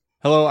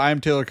Hello, I'm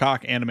Taylor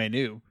Cock, anime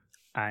noob.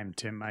 I'm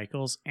Tim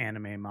Michaels,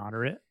 anime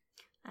moderate.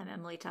 I'm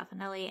Emily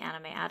Toffanelli,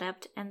 anime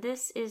adept, and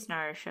this is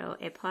Naruto,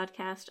 a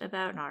podcast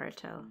about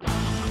Naruto.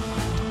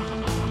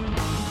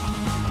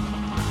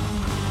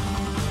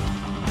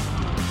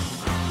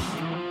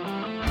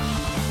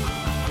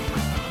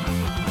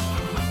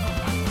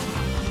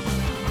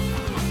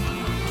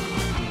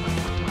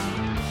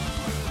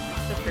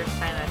 The first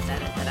time I've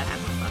said it that I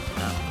haven't fucked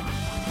it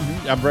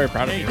up. I'm very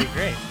proud of Hey, you. you did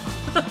great.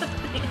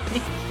 Thank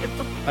you.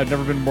 I've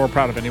never been more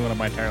proud of anyone in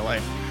my entire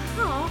life.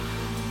 Oh,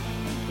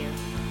 thank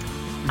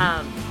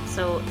you.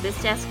 So this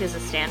desk is a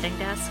standing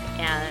desk,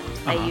 and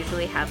I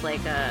usually have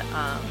like a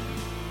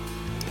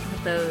one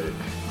of those.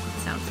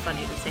 It sounds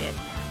funny to say it,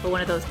 but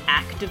one of those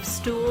active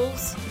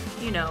stools,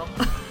 you know,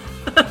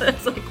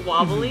 that's like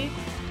wobbly,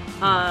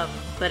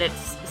 but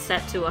it's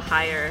set to a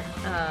higher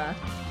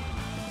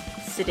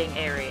sitting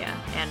area,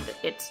 and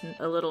it's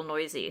a little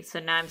noisy. So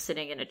now I'm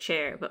sitting in a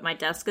chair, but my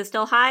desk is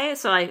still high,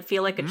 so I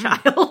feel like a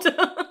child.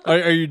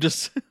 Are you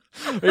just?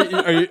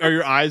 Are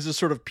your eyes just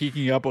sort of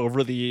peeking up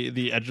over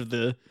the edge of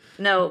the?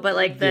 No, but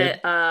like the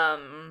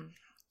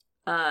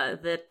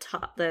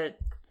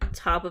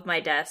top of my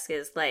desk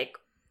is like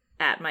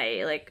at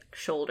my like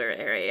shoulder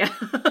area.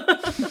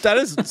 That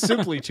is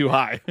simply too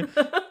high.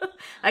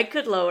 I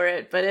could lower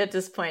it, but at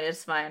this point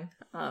it's fine.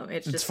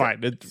 It's It's just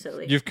fine.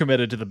 silly. You've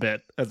committed to the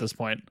bit at this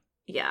point.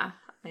 Yeah,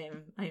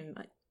 I'm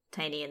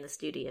tiny in the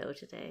studio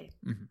today.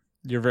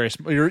 You're very.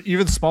 You're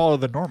even smaller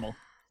than normal.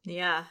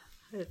 Yeah,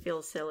 it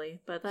feels silly,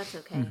 but that's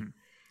okay.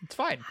 It's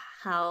fine.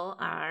 How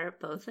are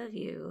both of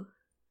you?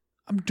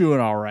 I'm doing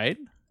all right.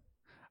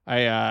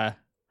 Can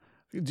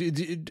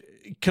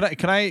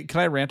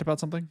I rant about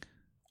something?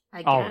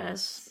 I Always.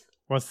 guess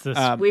What's this?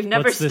 we've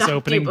never what's this stopped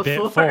opening you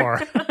bit before.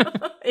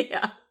 for?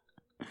 Yeah.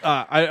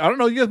 I don't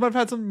know. You guys might have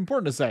had something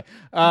important to say.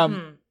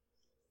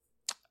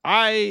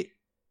 I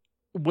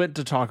went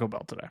to Taco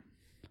Bell today.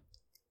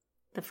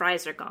 The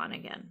fries are gone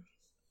again.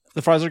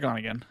 The fries are gone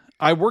again.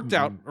 I worked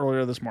out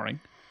earlier this morning,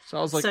 so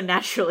I was like, So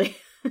naturally.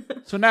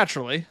 so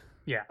naturally,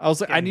 Yeah. I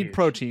was like, I getting need huge.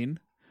 protein.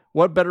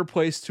 What better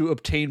place to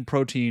obtain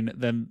protein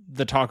than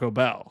the Taco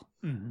Bell?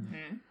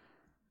 Mhm.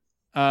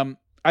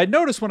 I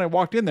noticed when I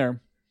walked in there,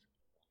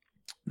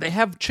 they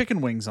have chicken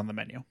wings on the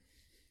menu.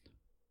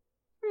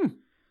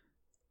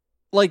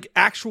 Like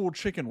actual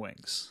chicken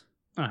wings.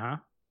 Uh-huh.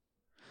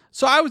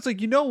 So I was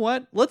like, you know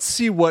what? Let's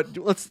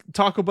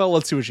Taco Bell,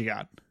 let's see what you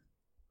got.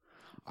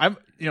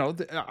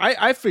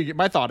 I figured,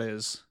 my thought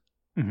is,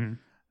 Mhm.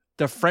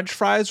 the French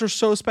fries are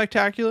so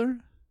spectacular.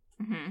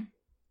 Mm-hmm.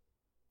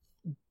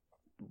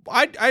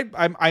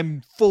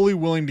 I'm fully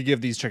willing to give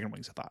these chicken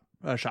wings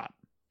a shot.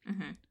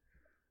 Mm-hmm.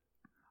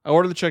 I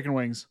ordered the chicken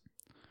wings.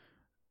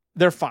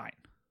 They're fine.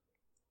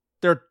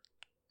 They're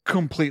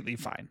completely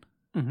fine.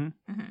 Mhm.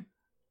 Mm-hmm.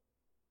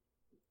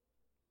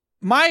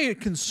 My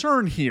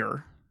concern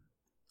here,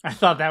 I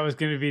thought that was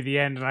going to be the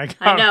end, and I got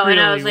I know, really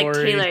and I was like,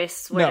 worried. Taylor, I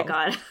swear No. to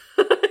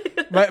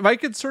God. my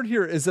concern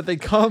here is that they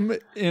come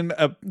in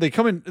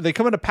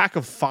a pack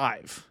of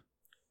 5.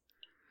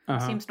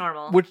 Uh-huh. Seems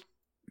normal. Which,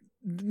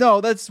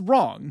 no, that's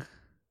wrong.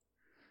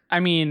 I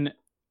mean,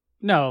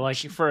 no, like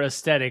for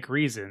aesthetic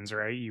reasons,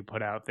 right? You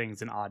put out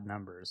things in odd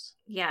numbers.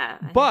 Yeah.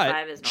 I think 5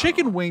 But is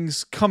chicken normal.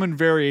 wings come in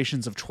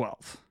variations of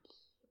 12.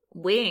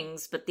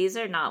 Wings, but these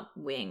are not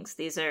wings.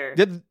 These are,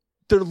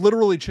 They're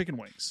literally chicken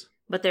wings.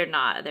 but they're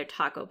not. They're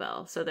Taco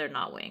Bell, so they're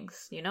not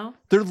wings, you know?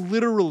 They're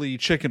literally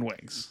chicken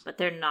wings. But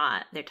they're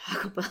not. They're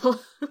Taco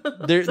Bell.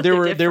 There So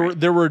were different.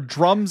 there were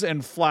drums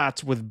and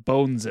flats with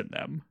bones in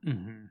them.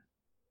 Mm-hmm.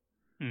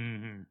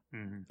 Mm-hmm.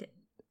 Mm-hmm.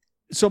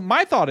 So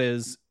my thought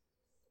is,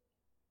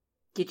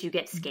 Did you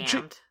get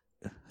scammed?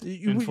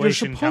 you're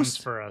Inflation comes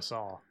supposed. for us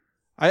all.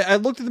 I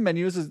looked at the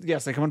menus.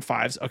 Yes, they come in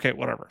 5s. Okay,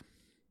 whatever.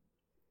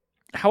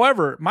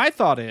 However, my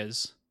thought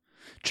is,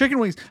 chicken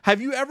wings.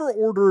 Have you ever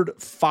ordered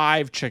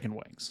 5 chicken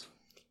wings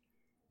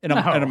in a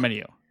No.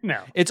 menu?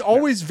 No. It's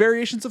always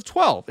variations of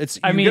 12. It's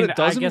I you mean, get a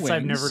dozen I guess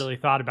I've wings. never really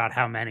thought about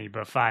how many,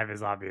 but 5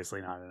 is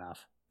obviously not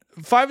enough.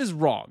 5 is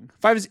wrong.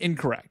 5 is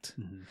incorrect.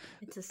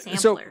 It's a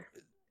sampler.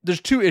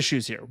 There's 2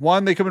 issues here.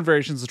 One, they come in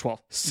variations of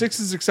 12. 6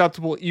 is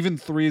acceptable. Even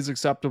 3 is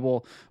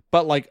acceptable.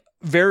 But like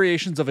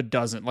variations of a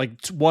dozen,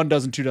 like 1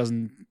 dozen, 2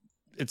 dozen,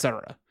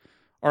 etc.,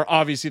 are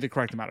obviously the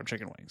correct amount of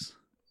chicken wings.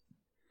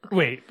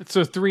 Wait,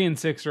 so 3 and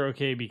 6 are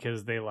okay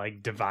because they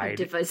like divide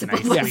Divisible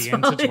nicely as into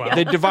well, 12. yeah.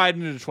 They divide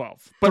into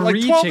 12. But like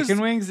 3 12 chicken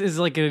is, wings is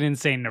like an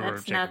insane number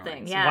That's of chicken nothing.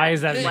 wings. Yeah. Why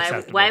is that Why,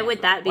 acceptable? why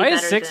would that be Why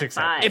is better 6 than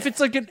acceptable? 5?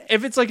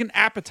 if it's like an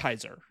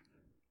appetizer.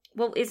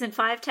 Well, isn't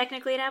 5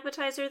 technically an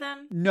appetizer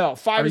then? No,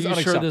 5 Are is you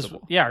sure unacceptable.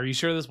 this? Yeah, are you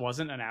sure this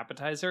wasn't an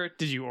appetizer?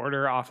 Did you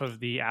order off of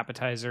the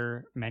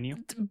appetizer menu?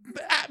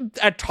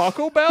 At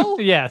Taco Bell?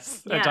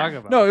 Yes, Yeah. at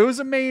Taco Bell. No, it was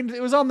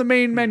on the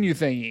main menu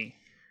thingy.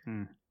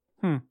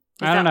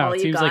 I that don't know. all It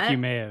you seems like got? you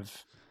may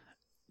have.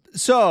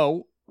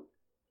 So,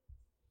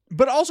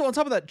 but also on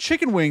top of that,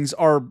 chicken wings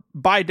are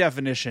by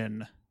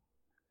definition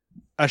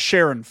a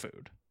Sharon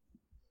food,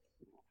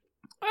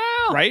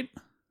 Well, right?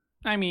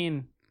 I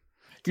mean,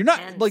 You're not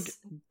Depends. like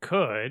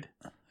could.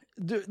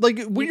 Like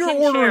when you you're can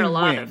share ordering a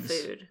lot wings, of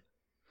food.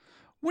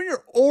 when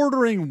you're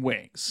ordering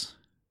wings,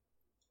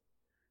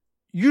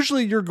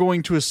 usually you're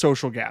going to a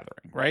social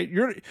gathering, right?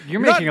 You're not-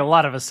 making a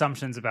lot of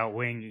assumptions about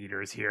wing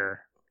eaters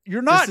here.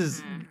 You're not.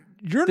 This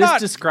You're This not.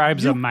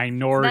 describes you- a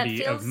minority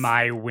That of feels-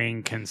 my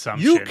wing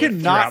consumption. You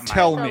cannot throughout my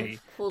tell life. me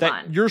hold that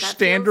on. your That feels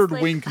standard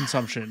like- wing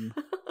consumption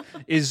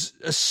is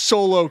a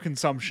solo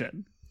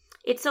consumption.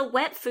 It's a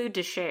wet food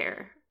to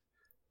share.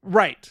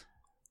 Right.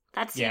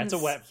 That seems, Yeah, it's a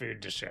wet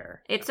food to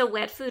share. It's a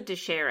wet food to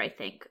share, I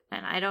think,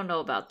 and I don't know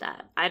about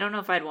that. I don't know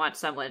if I'd want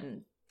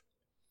someone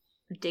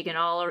digging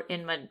all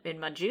in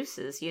my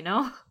juices. You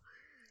know?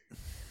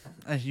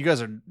 You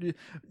guys are.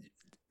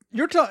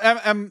 You're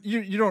telling.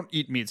 You don't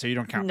eat meat, so you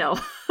don't count. No.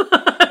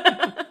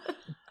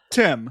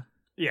 Tim,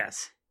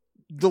 Yes.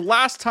 the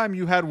last time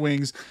you had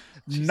wings,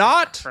 Jesus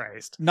not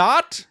Christ.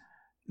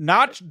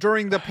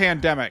 during the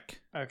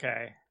pandemic.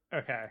 Okay.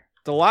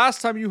 The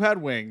last time you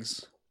had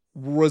wings,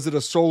 was it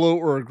a solo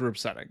or a group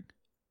setting?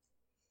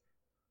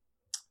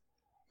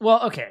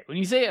 Well, okay. When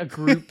you say a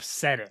group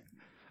setting,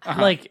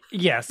 Uh-huh. like,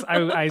 yes,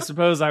 I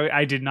suppose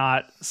I did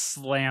not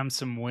slam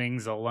some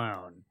wings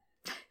alone,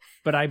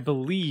 but I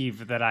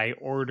believe that I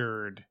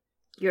ordered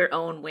Your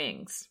own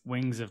wings.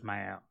 wings of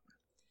my own.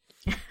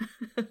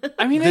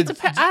 I mean, Did-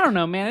 I don't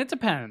know, man. It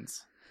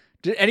depends.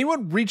 Did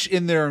anyone reach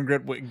in there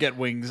and get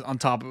wings on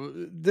top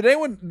of? Did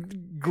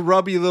anyone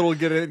grubby little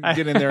get in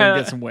there and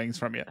get some wings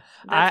from you?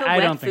 That's a I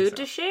wet don't think food so.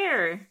 to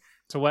share.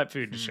 It's a wet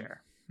food to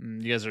share.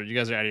 You guys are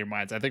out of your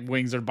minds. I think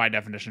wings are by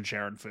definition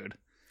sharing food.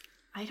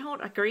 I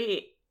don't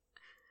agree.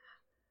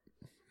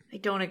 I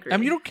don't agree. I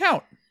mean, you don't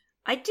count.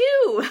 I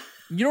do.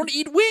 You don't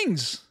eat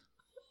wings.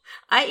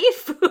 I eat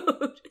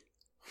food.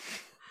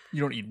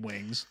 You don't eat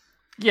wings.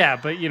 Yeah,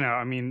 but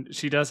I mean,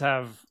 she does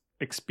have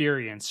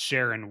experience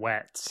sharing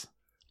wets.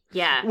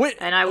 Yeah, Wait,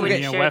 and I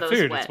wouldn't okay. share wet those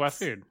food. wets. It's wet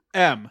food.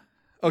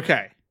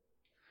 Okay.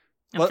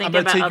 I'm I'm thinking gonna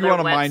about take you other on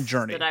a mind wets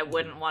journey. that I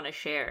wouldn't want to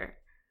share.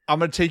 I'm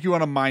going to take you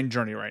on a mind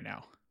journey right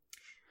now.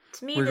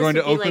 To me, We're this going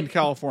to would be Oakland, like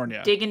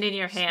California. digging in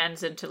your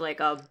hands into like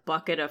a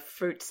bucket of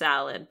fruit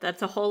salad.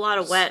 That's a whole lot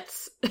of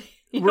wets.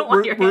 You don't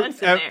want your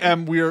hands in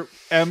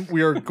there.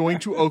 We are going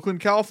to Oakland,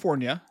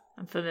 California.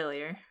 I'm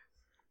familiar.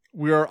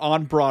 We are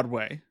on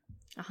Broadway.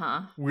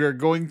 Uh-huh. We are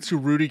going to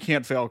Rudy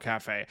Can't Fail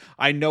Cafe.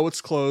 I know it's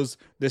closed.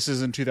 This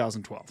is in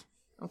 2012.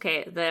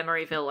 Okay, the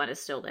Emeryville one is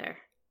still there.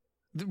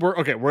 We're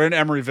in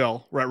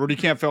Emeryville, right? Rudy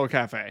Can't Fail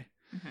Cafe.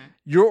 Mhm.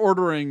 You're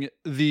ordering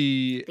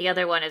the The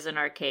other one is an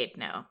arcade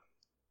now.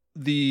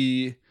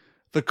 the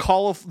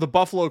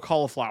buffalo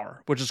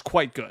cauliflower, which is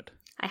quite good.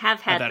 I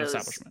have had that those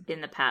establishment.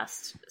 in the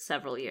past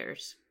several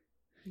years.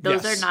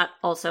 Those Yes. are not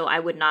also I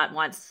would not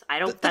want I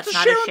don't That's that's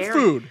not sharing a sharing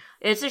food.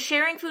 It's a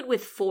sharing food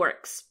with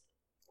forks.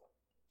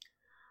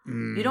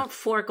 Mm, You don't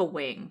fork a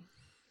wing.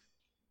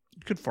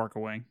 you could fork a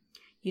wing.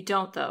 You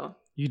don't though.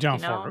 You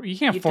don't You know, fork. You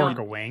can't you fork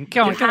don't- a wing.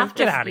 Come on,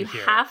 get out You of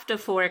here. have to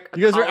fork a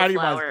You guys are out of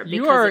your cauliflower minds.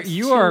 You because are- it's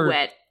you too are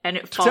wet and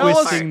it Tell falls us-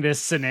 apart. Twisting this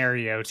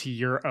scenario to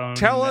your own.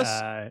 Tell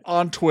us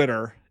on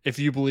Twitter if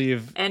you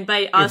believe And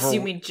by us, we're-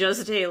 you mean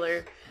just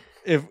Taylor.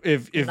 if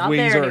Not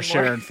wings there are a anymore.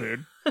 sharing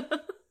food. They're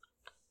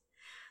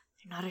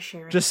not a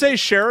sharing. Just say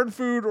sharing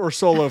food or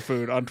solo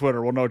food on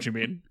Twitter. We'll know what you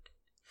mean.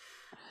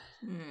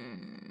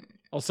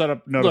 I'll set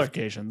up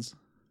notifications.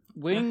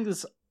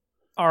 wings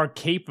are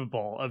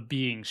capable of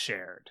being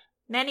shared.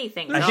 Many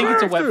things. I think it's a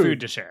Sharing wet food. food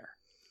to share,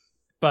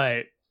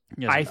 but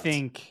Yes, I it does.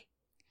 think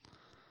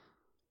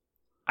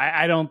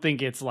I don't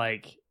think it's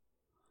like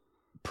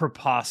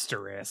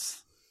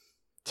preposterous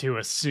to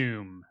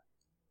assume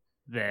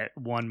that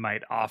one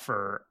might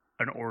offer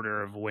an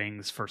order of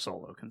wings for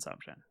solo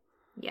consumption.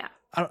 Yeah.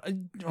 I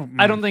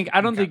I don't think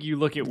Okay. think you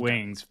look at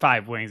wings,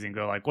 5 wings, and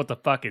go like, "What the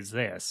fuck is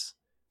this?"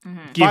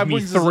 Mhm. Give 5 me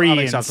wings is an 3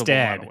 unacceptable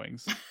amount instead. of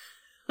wings.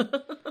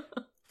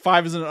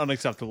 5 is an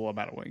unacceptable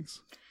amount of wings.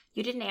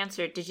 You didn't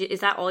answer. Did you? Is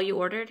that all you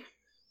ordered?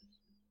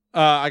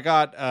 I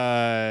got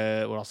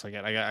what else I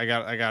got?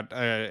 I got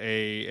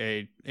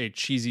a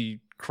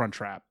cheesy crunch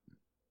wrap.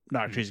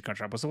 Not a cheesy crunch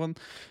wrap. What's the one?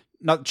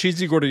 Not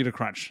cheesy gordita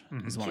crunch.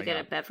 Mhm. Is the Did one you I get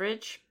got. a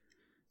beverage?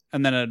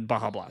 And then a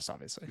Baja Blast,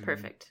 obviously.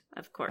 Perfect.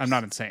 Of course. I'm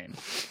not insane.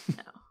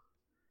 No.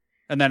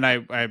 And then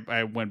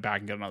I went back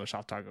and got another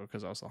soft taco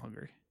because I was so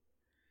hungry.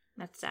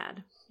 That's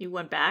sad. You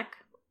went back.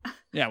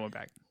 Yeah, I went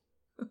back.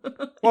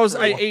 Well,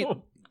 I ate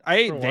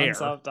For there. one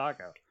soft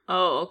taco.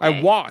 Oh, okay.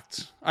 I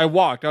walked.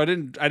 I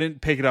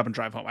didn't pick it up and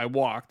drive home. I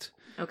walked.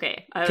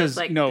 Okay. I 'Cause, was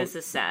like, no. this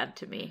is sad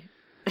to me.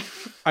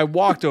 I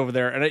walked over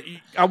there, and I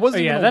Oh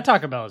wasn't. yeah, gonna- that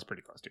Taco Bell is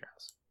pretty close to your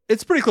house.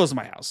 It's pretty close to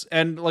my house,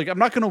 and like I'm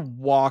not gonna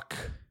walk.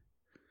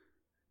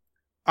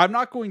 I'm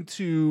not going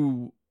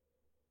to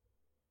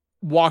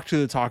walk to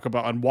the Taco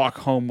Bell and walk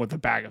home with a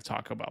bag of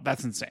Taco Bell.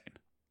 That's insane.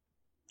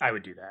 I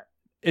would do that.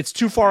 It's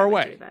too far I would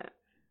away. do that.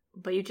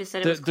 But you just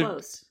said it The- was the-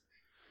 close.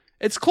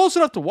 It's close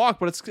enough to walk,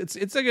 but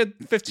it's like a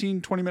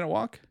 15-20 minute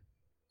walk,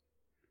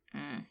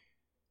 Mm.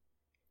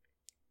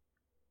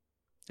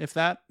 if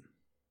that.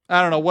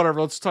 I don't know.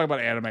 Whatever. Let's talk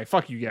about anime.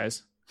 Fuck you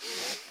guys.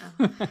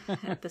 Oh.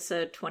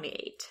 Episode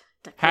 28.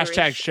 Hashtag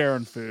Declaration.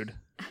 sharing food.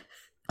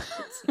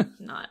 It's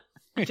not.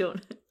 I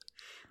don't.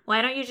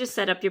 Why don't you just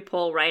set up your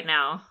poll right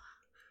now?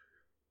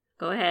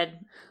 Go ahead.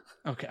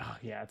 Okay. Oh,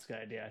 yeah, that's a good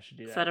idea. I should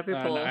do that. Set up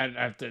your poll. No, I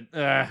have to.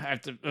 I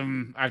have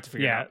to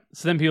figure it Yeah. out.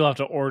 So then people have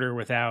to order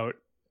without,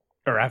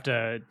 or have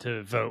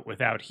to vote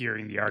without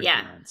hearing the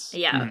arguments.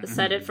 Yeah, Mhm,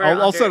 set it mhm. for.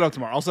 I'll set it up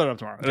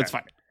tomorrow. That's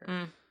fine.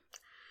 Mm.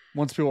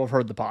 Once people have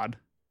heard the pod.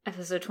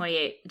 Episode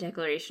 28,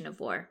 Declaration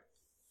of War.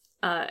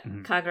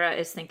 Mhm. Kagura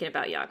is thinking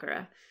about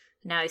Yagura.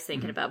 Now he's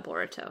thinking Mhm. about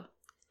Boruto.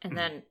 And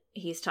then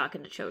he's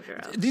talking to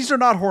Chojuro. These are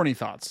not horny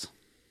thoughts.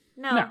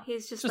 No,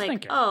 he's just like,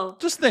 thinking. oh,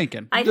 Just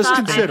thinking. I just thought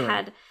considering.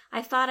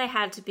 I thought I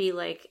had to be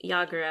like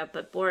Yagura,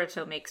 but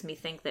Boruto makes me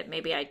think that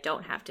maybe I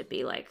don't have to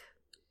be like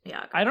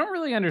Yagura. I don't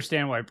really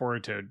understand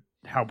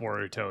how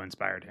Boruto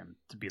inspired him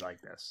to be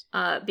like this.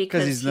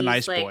 Because he's the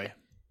nice like, boy.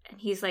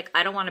 He's like,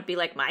 I don't want to be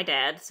like my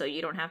dad, so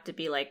you don't have to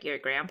be like your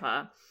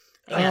grandpa.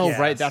 Oh, Yes.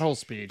 right. That whole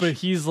speech. But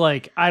he's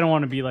like, I don't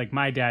want to be like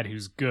my dad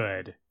who's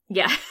good.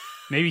 Yeah.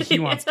 Maybe he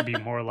wants to be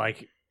more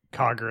like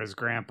Kagura's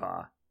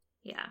grandpa.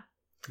 Yeah.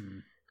 Hmm.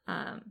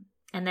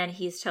 And then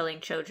he's telling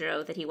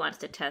Chojuro that he wants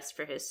to test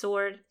for his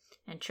sword,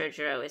 and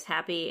Chojuro is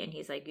happy, and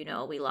he's like,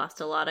 we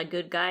lost a lot of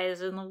good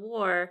guys in the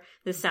war.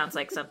 This sounds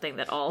like something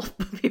that all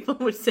people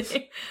would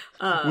say.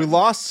 we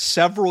lost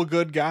several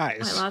good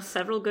guys. I lost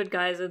several good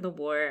guys in the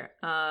war.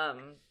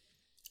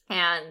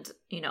 And,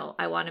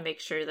 I want to make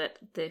sure that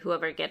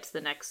whoever gets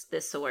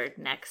this sword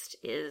next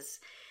is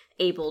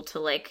able to,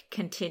 like,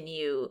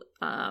 continue,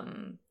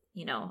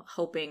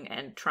 hoping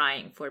and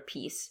trying for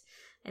peace.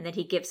 And then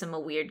he gives him a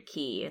weird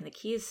key, and the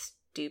key is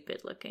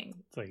stupid looking.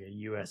 It's like a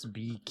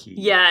USB key.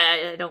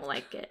 Yeah, I don't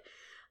like it.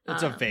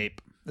 It's a vape.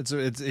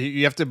 It's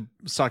you have to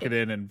suck it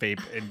in and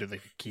vape into the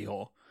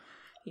keyhole.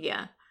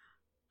 Yeah.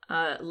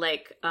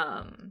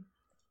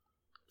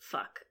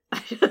 Fuck.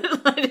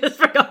 I just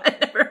forgot.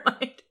 Never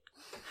mind.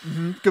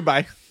 Mm-hmm.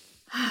 Goodbye.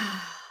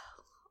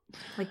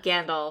 Like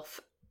Gandalf.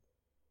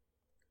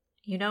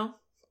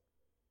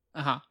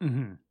 Uh-huh.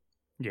 Mm-hmm.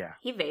 Yeah.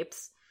 He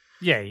vapes.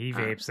 Yeah, he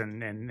vapes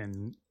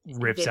and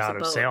rips vapes out a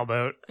of boat.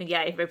 sailboat.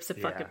 Yeah, he rips a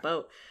fucking Yeah.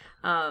 boat.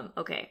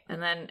 Okay.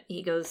 And then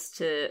he goes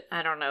to,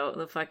 I don't know,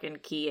 the fucking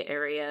key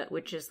area,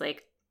 which is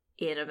like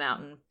in a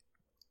mountain.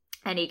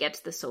 And he gets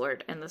the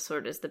sword, and the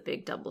sword is the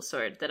big double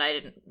sword that I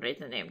didn't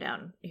write the name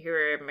down.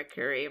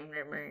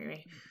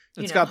 Mercury.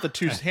 It's got the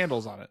two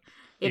handles on it.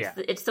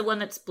 It's the one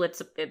that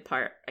splits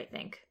apart, I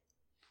think.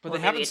 But Or they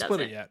maybe haven't it split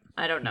it doesn't. yet.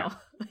 I don't know.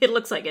 It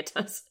looks like it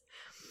does.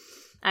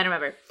 I don't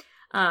remember.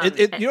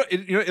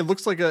 It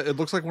looks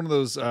like one of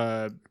those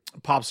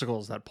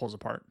popsicles that pulls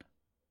apart.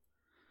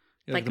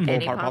 Like the pull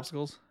any apart pop?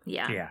 popsicles.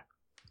 Yeah.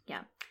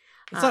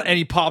 It's not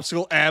any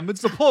popsicle, M.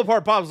 It's the pull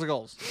apart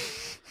popsicles.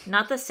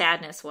 Not the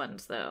sadness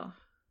ones, though.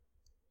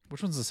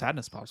 Which one's the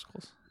sadness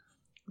popsicles?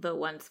 The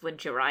ones when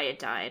Jiraiya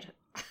died.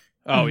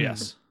 Oh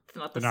yes. It's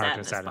not The the Naruto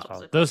sadness Satisfy.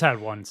 popsicle. Those had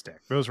one stick.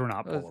 Those were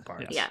not pull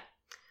apart. yes.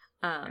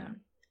 Yeah.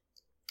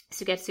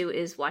 Sugetsu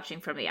is watching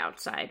from the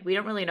outside. We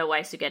don't really know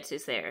why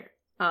Sugetsu's there.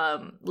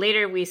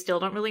 Later, we still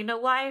don't really know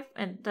why,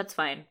 and that's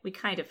fine. We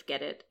kind of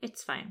get it.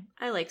 It's fine.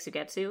 I like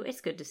Sugetsu.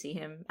 It's good to see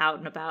him out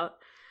and about,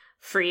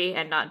 free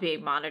and not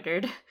being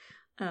monitored.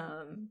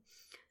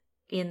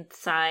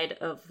 Inside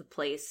of the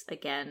place,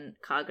 again,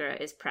 Kagura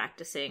is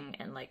practicing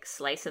and, like,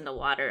 slicing the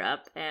water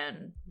up,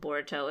 and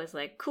Boruto is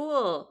like,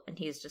 cool! And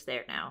he's just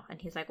there now.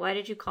 And he's like, why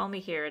did you call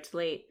me here? It's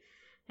late.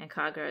 And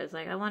Kagura is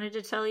like, I wanted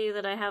to tell you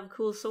that I have a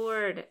cool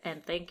sword,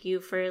 and thank you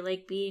for,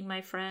 like, being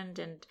my friend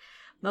and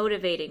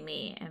motivating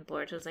me. And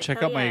Boruto's like, Check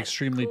oh, out my yeah,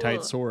 extremely cool.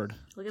 tight sword.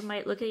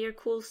 Look at your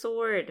cool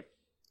sword.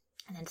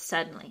 And then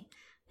suddenly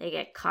they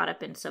get caught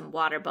up in some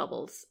water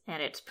bubbles,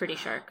 and it's Pretty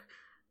Shark.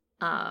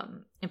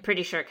 And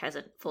Pretty Shark has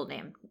a full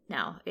name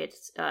now.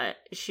 It's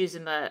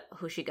Shuzuma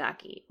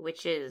Hoshigaki,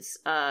 which is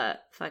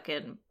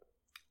fucking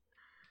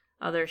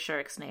other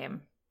shark's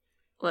name.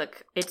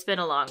 Look, it's been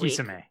a long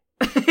Kisame.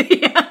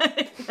 week.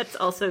 Yeah, that's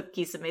also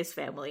Kisame's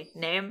family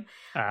name.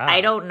 Ah.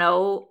 I don't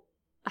know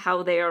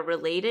how they are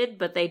related,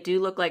 but they do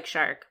look like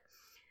shark.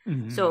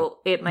 Mhm. So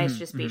it might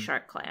just be mhm.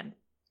 Shark Clan.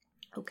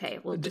 Okay,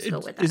 we'll just go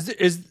with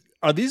that.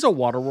 Are these a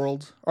water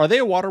world? Are they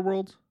a water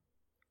world?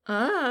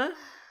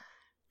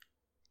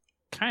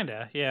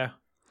 Kinda, yeah.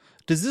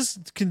 Does this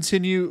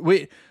continue?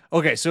 Wait,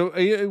 okay. So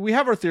we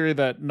have our theory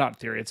that not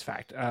theory, it's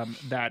fact.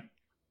 That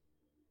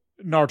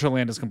Naruto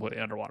Land is completely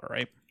underwater,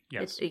 right?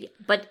 Yes.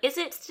 But is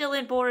it still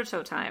in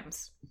Boruto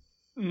times?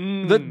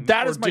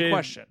 That Or is my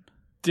question.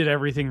 Did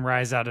everything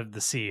rise out of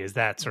the sea? Is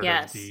that sort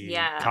Yes, of the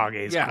yeah.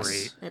 Kage's Yes.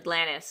 great?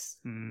 Atlantis.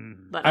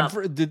 But I'm up.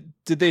 did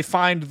they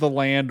find the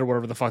land or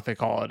whatever the fuck they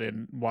call it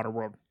in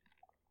Waterworld?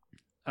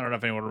 I don't know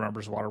if anyone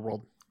remembers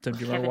Waterworld. Tim, do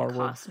you Kevin remember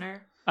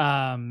Waterworld?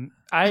 Costner.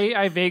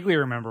 I vaguely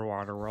remember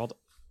Waterworld.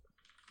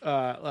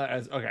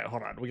 Okay,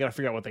 hold on. We got to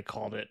figure out what they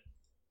called it.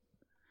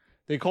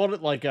 They called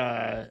it like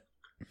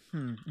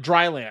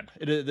dry land.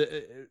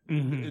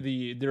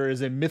 There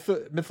is a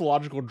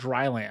mythological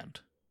dry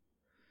land.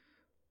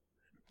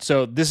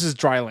 So this is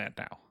dry land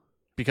now,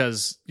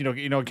 because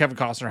you know Kevin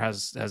Costner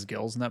has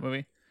gills in that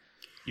movie.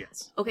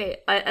 Yes. Okay,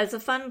 as a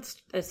fun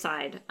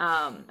aside,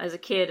 as a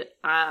kid,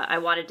 I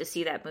wanted to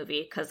see that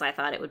movie because I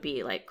thought it would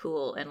be like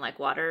cool and like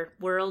water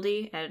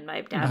worldy, and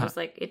my dad was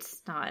like,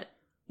 "It's not.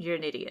 You're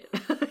an idiot.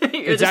 You're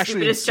It's the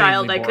actually stupidest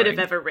child I insanely could have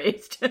boring. ever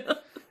raised."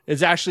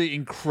 It's actually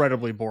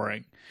incredibly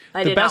boring.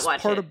 I The did not best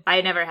watch part it. of-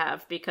 I never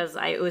have because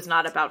it was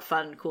not about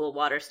fun, cool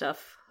water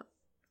stuff.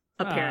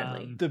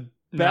 Apparently, The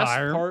No, best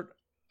I rem- part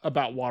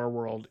about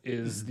Waterworld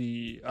is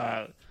the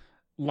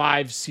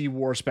live Sea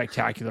War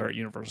spectacular at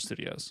Universal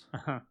Studios.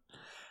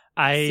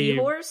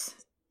 seahorse.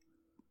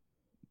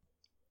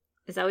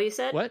 Is that what you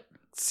said? What?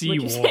 Sea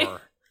What'd you say?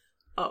 War.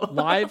 Oh,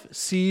 Live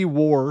Sea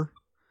War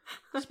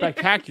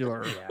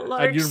spectacular Yeah.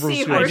 Large at Universal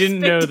seahorse. I Studios. didn't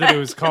know that it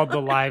was called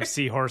the Live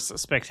Seahorse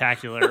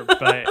Spectacular,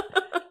 but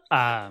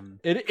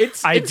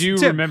I do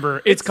Tim,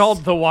 remember it's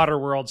called the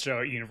Waterworld Show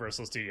at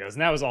Universal Studios,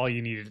 and that was all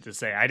you needed to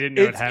say. I didn't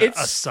know it had a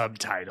it's-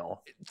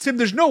 subtitle. Tim,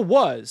 there's no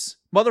was.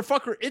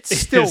 Motherfucker, it's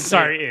still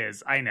Sorry, there.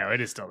 is. I know,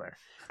 it is still there.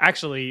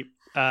 Actually,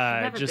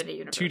 never just been to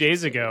Universal 2 days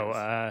Studios.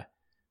 ago,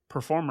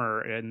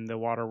 performer in the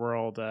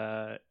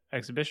Waterworld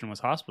exhibition was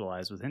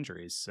hospitalized with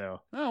injuries,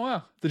 so... Oh,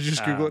 wow. Did you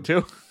just Google it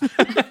too?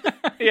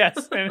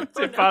 Yes, and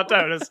it popped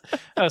out as...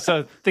 Oh,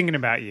 so thinking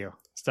about you,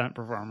 stunt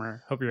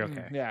performer. Hope you're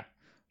okay. Yeah.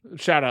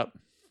 Shout out.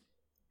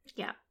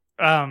 Yeah.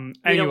 Anyway,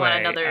 We don't want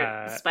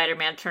another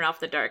Spider-Man turn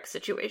off the dark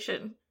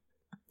situation.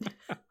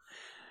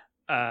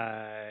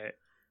 But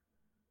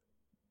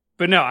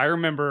no, I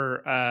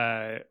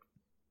remember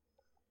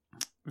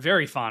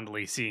very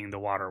fondly seeing the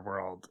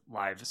Waterworld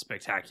live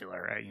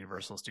spectacular at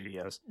Universal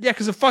Studios. Yeah,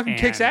 because it fucking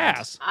kicks And-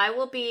 ass. I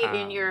will be in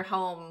Um, your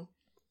home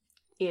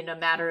in a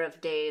matter of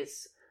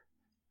days.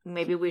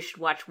 Maybe we should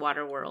watch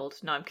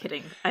Waterworld. No, I'm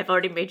kidding. I've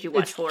already made you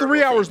watch It's horrible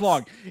 3 hours things.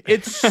 long.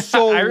 It's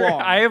so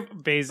long. I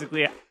have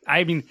basically,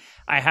 I mean,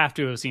 I have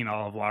to have seen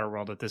all of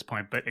Waterworld at this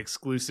point, but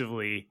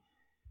exclusively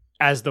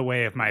as the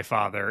way of my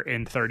father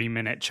in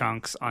 30-minute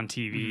chunks on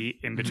TV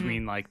in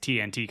between like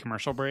TNT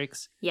commercial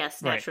breaks.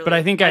 Yes, Right. naturally. But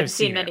I think I've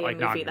seen seen many it,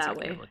 like, a movie that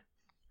way.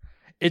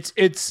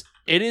 non-consecutively.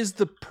 It is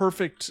the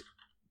perfect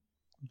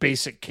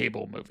basic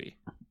cable movie.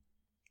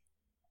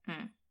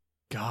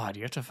 God,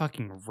 you have to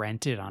fucking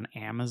rent it on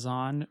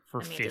Amazon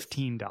for I mean,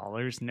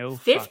 $15. No $15?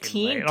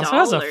 fucking way. It also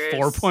has a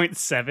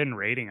 4.7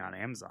 rating on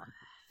Amazon.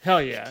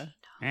 Hell yeah.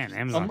 Man,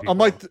 Amazon.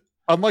 people-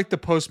 Unlike the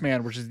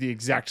Postman, which is the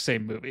exact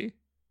same movie,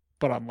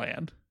 but on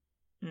land.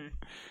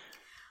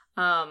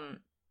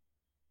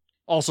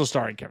 Also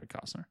starring Kevin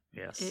Costner.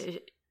 yes.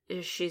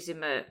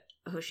 Shizuma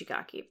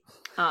Hoshigaki.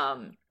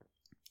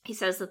 He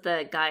says that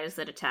the guys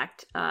that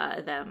attacked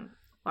them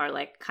are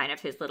like kind of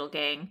his little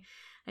gang.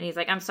 And he's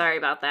like, I'm sorry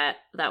about that.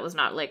 That was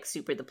not like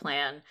super the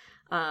plan.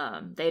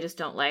 They just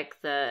don't like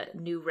the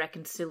new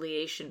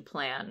reconciliation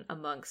plan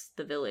amongst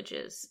the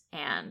villages.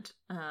 And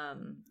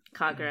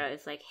Kagura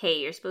is like, hey,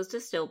 you're supposed to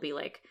still be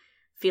like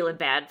feeling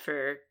bad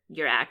for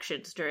your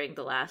actions during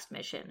the last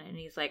mission. And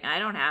he's like, I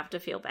don't have to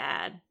feel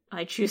bad.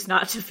 I choose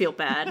not to feel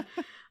bad.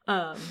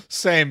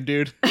 Same,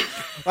 dude.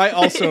 I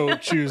also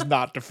choose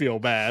not to feel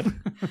bad.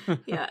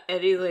 Yeah,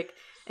 and he's like,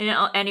 and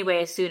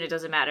anyway, soon it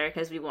doesn't matter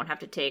because we won't have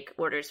to take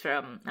orders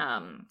from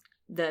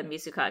the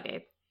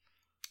Mizukage.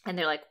 And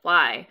they're like,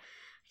 why?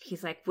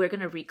 He's like, we're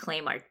gonna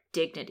reclaim our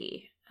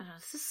dignity.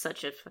 This is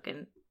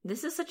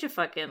such a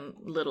fucking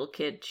little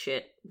kid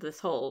shit, this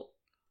whole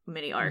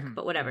mini arc,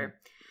 but whatever.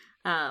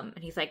 And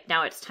he's like,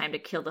 now it's time to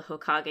kill the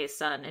Hokage's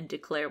son and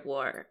declare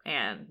war.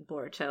 And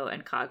Boruto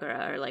and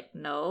Kagura are like,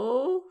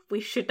 no, we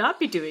should not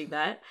be doing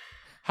that.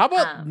 How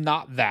about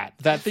not that?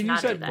 That thing you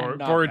not do said. that.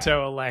 not Boruto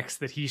that. elects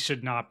that he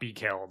should not be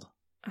killed.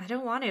 I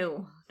don't want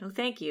to. No,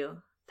 thank you.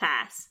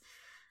 Pass.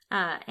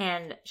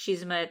 And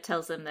Shizuma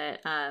tells him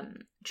that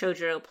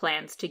Chojuro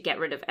plans to get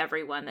rid of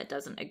everyone that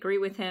doesn't agree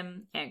with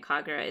him, and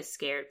Kagura is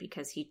scared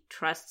because he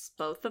trusts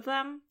both of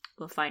them.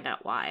 We'll find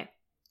out why.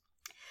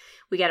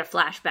 We get a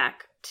flashback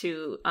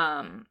to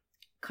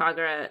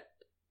Kagura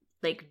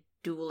like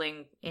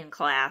dueling in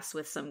class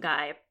with some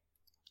guy.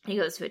 He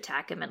goes to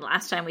attack him, and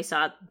last time we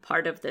saw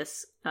part of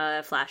this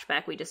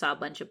flashback, we just saw a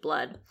bunch of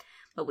blood.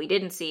 What we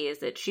didn't see is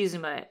that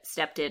Shizuma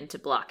stepped in to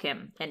block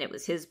him, and it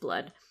was his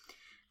blood.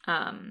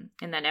 And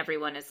then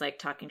everyone is like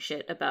talking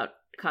shit about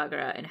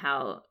Kagura and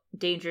how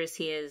dangerous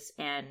he is,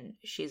 and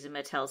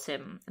Shizuma tells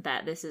him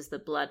that this is the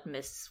blood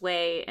mist's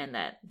way, and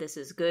that this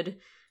is good,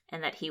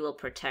 and that he will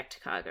protect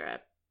Kagura.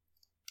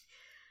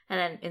 And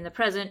then in the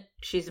present,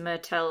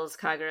 Shizuma tells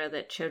Kagura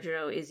that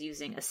Chojuro is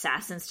using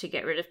assassins to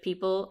get rid of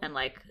people, and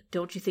like,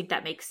 don't you think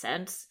that makes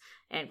sense?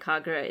 And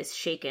Kagura is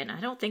shaken.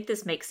 I don't think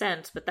this makes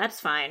sense, but that's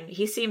fine.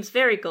 He seems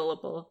very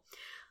gullible.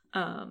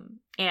 And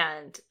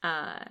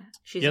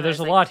Shizuma There's is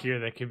a like, lot here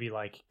that could be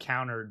like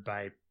countered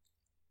by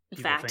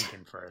people Fact.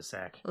 thinking for a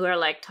sec. We're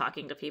like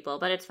talking to people,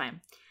 but it's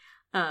fine.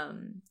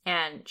 And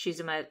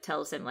Shizuma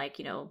tells him like,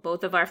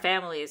 both of our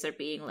families are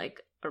being like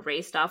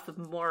erased off of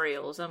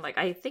memorials. I'm like,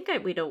 I think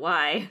we know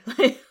why.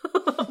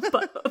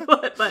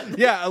 but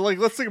Yeah, like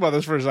let's think about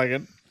this for a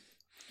second.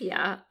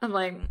 yeah, I'm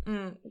like,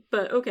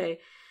 but okay.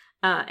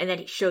 And then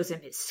he shows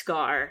him his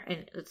scar,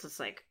 and it's just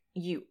like,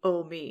 you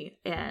owe me,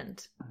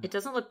 and it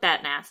doesn't look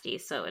that nasty.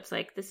 So it's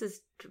like, this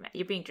is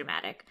you're being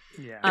dramatic.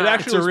 Yeah, It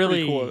actually it's was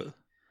pretty cool.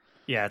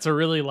 Yeah, it's a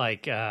really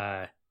like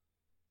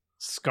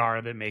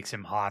scar that makes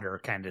him hotter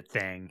kind of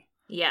thing.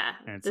 Yeah,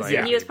 And it's this,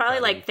 like- he was probably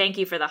funny. like, "Thank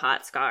you for the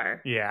hot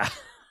scar," Yeah,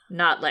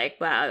 not like,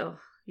 "Wow,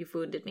 you've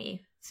wounded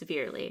me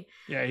severely."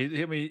 Yeah, he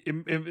hit me.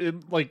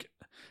 Like, it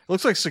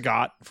looks like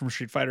Sagat from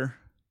Street Fighter.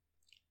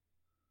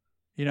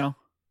 You know,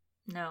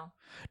 No,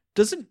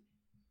 doesn't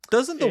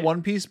the It-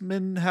 One Piece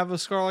man have a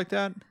scar like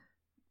that?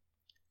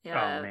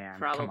 yeah, Oh, man,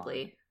 come on.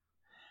 probably.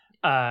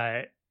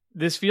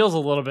 this feels a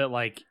little bit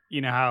like,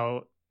 you know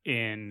how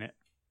in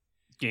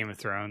Game of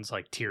Thrones,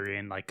 like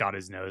Tyrion like got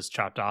his nose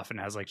chopped off and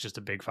has like just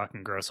a big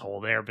fucking gross hole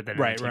there, but then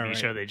in Right, the TV right.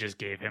 show they just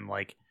gave him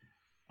like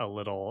a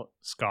little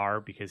scar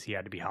because he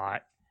had to be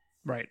hot.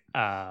 Right.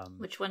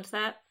 Which one's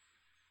that?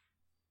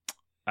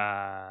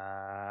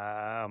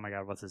 Oh my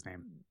god, what's his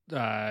name? The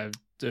Uh,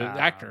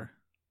 actor.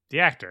 The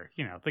actor,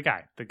 you know, the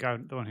guy, the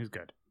one who's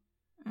good.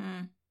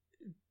 Mm,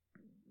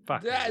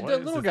 Fuck, Yeah, what the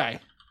is little his- guy.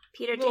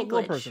 Peter Little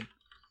Dinklage. person.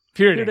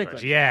 Peter Peter Dinklage.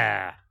 Dinklage.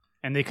 Yeah,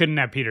 and they couldn't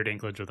have Peter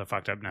Dinklage with a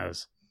fucked up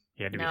nose.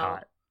 He had to be No.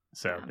 hot,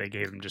 so Yeah. they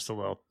gave him just a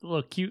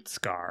little cute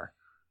scar,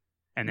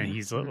 and then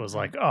he's Mm-hmm. was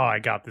like, "Oh, I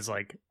got this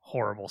like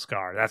horrible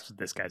scar." That's what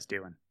this guy's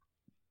doing.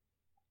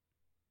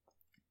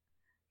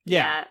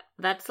 Yeah.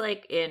 That's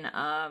like in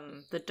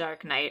The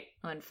Dark Knight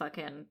when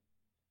fucking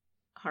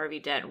Harvey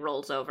Dent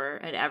rolls over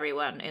and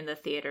everyone in the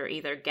theater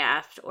either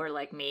gasped or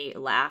like me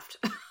laughed.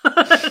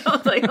 I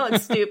was like, oh,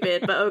 it's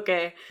stupid, but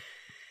okay.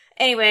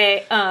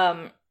 Anyway,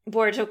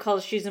 Boruto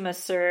calls Shizuma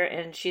sir,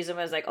 and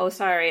Shizuma's like, oh,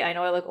 sorry, I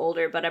know I look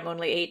older, but I'm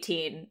only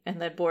 18.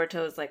 And then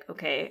Boruto's like,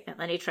 okay. And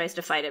then he tries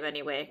to fight him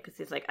anyway, because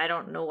he's like, I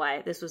don't know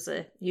why. This was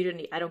I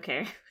don't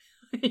care.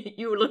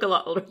 You look a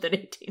lot older than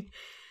 18.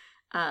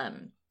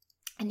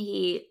 And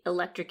he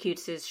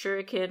electrocutes his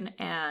shuriken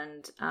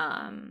and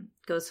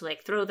goes to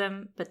like throw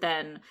them, but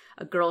then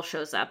a girl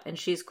shows up and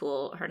she's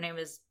cool. Her name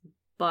is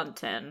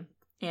Bunten,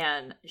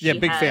 and she Yeah,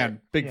 big had-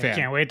 fan. Big Yeah, fan.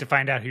 Can't wait to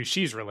find out who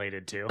she's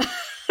related to.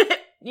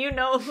 You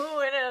know who?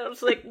 And I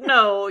was like,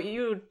 no,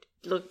 you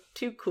look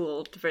too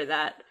cool for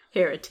that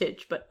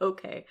heritage, but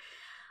okay.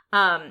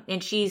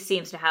 And she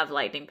seems to have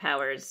lightning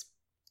powers.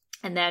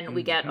 And then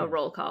we get a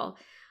roll call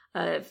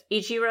of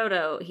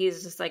Ichiroto.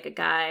 He's just like a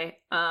guy.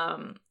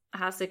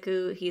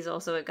 Hasaku, he's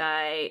also a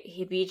guy.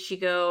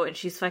 Hibichigo, and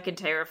she's fucking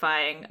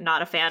terrifying.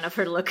 Not a fan of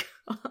her look,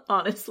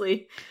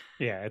 honestly.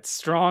 Yeah, it's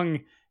strong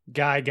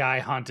guy,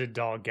 haunted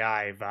doll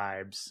guy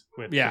vibes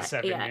with Yeah. the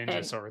seven Yeah, ninja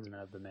and swordsmen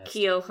of the mist.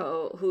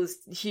 Kyoho, who's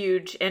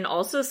huge and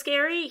also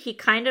scary. He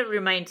kind of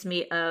reminds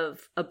me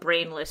of a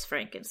brainless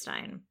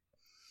Frankenstein.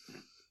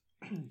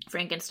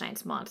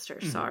 Frankenstein's monster,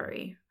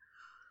 sorry.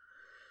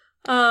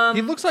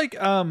 He looks like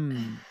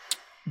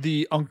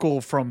the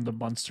uncle from the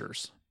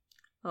Munsters.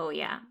 Oh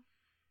yeah.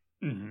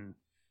 Mm-hmm.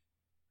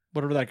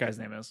 Whatever that guy's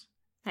name is.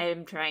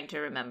 I'm trying to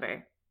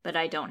remember, but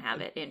I don't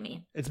have it in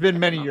me. It's been At the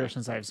many moment. years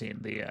since I've seen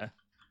the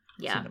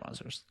Yeah,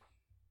 Monsters.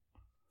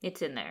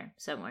 it's in there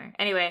somewhere.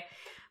 Anyway,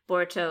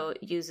 Boruto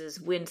uses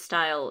wind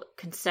style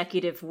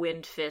consecutive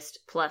wind fist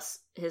plus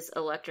his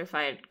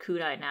electrified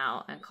kunai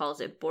now and calls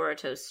it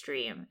Boruto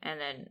stream. And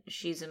then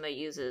Shizuma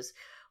uses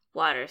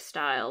water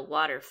style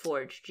water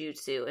forge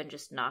jutsu and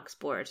just knocks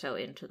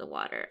Boruto into the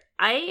water.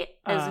 As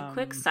a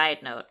quick side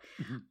note,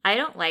 mhm. I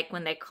don't like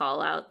when they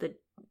call out the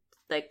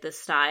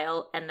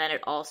style and then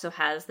it also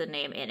has the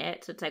name in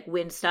it. So it's like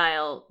wind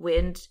style,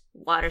 wind,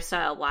 water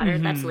style, water.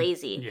 That's Mhm.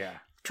 lazy. Yeah.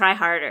 Try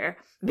harder.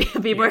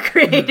 Be more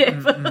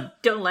creative. Mhm.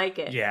 Don't like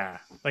it. Yeah.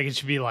 Like it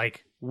should be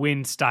like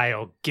wind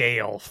style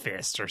gale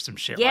fist or some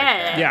shit Yeah. like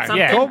that. Yeah,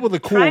 something. come up with a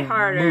cool Try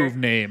harder. move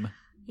name.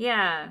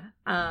 Yeah.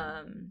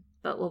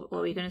 But what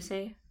were you gonna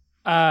say?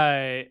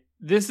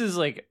 This is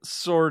like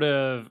sort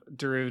of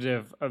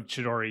derivative of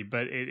Chidori,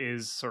 but it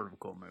is sort of a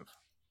cool move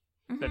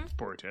Mhm. that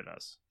Boruto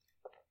does.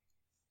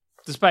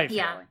 Despite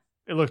Yeah. failing.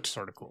 It looked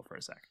sort of cool for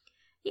a sec.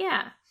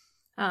 Yeah.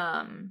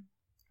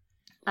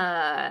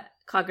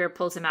 Kagura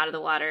pulls him out of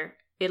the water.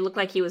 It looked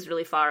like he was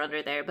really far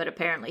under there, but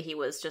apparently he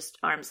was just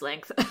arm's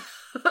length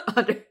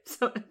under.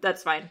 So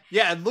that's fine.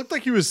 Yeah, it looked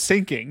like he was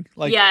sinking.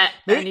 Like, yeah,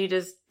 maybe- and he it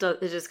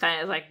just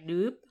kind of like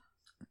nope.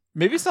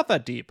 maybe it's not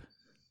that deep.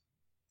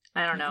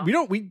 I don't know.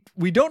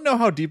 We don't know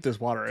how deep this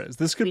water is.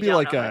 This could We be don't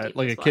like know how a deep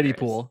like a this kiddie water is.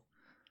 pool.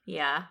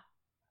 Yeah,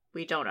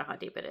 we don't know how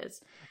deep it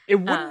is. It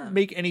wouldn't Um,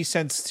 make any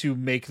sense to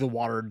make the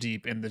water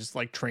deep in this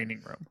like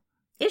training room.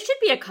 It should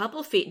be a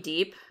couple feet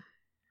deep.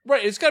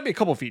 Right, it's got to be a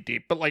couple feet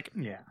deep, but like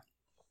Yeah.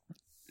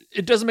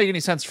 it doesn't make any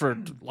sense for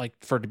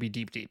it to be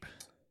deep.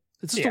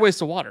 It's just Yeah. a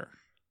waste of water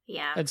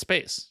Yeah. and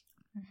space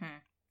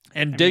Mhm.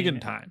 and I digging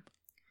mean- time.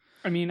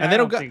 I mean, And I they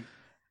don't don't think...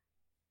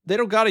 They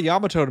don't got a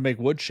Yamato to make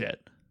wood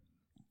shit.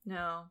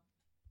 No.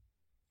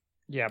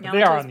 Yeah, but No, they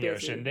it's are just on the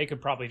busy. ocean. They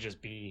could probably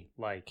just be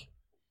like,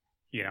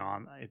 you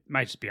know, it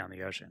might just be on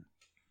the ocean.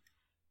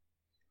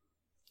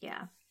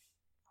 Yeah.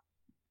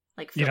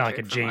 Like You know, like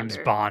a filtered from James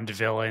under. Bond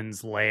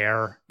villain's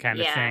lair kind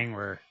of Yeah. thing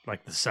where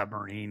like the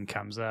submarine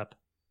comes up.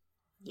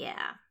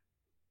 Yeah.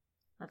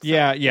 That's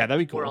Yeah, some yeah,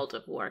 that'd be cool. World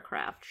of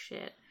Warcraft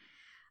shit.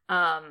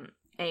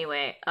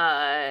 Anyway,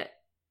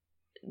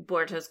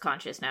 Boruto's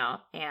conscious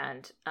now,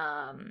 and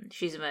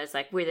Shizuma is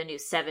like, we're the new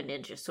 7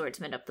 ninja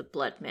swordsmen of the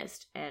Blood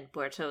Mist. And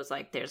Boruto's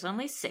like, there's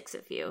only 6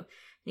 of you. And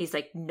he's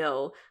like,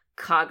 no,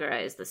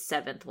 Kagura is the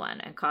 7th one.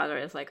 And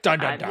Kagura is like, Dun,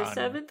 dun, I'm dun. the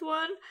 7th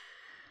one?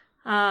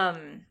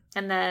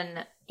 And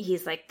then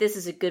he's like, this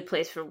is a good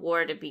place for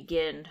war to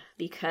begin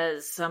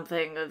because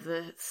something of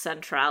the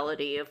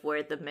centrality of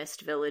where the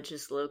Mist Village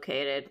is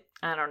located.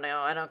 I don't know.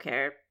 I don't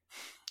care.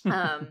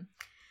 And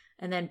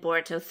then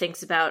Boruto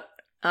thinks about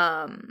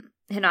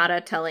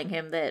Hinata telling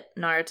him that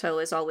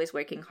Naruto is always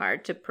working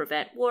hard to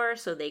prevent war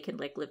so they can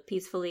like live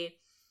peacefully.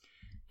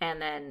 And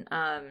then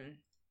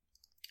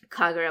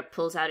Kagura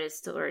pulls out his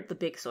sword, the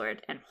big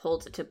sword, and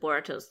holds it to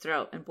Boruto's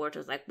throat. And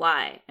Boruto's like,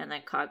 why? And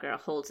then Kagura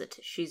holds it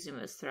to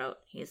Shizuma's throat.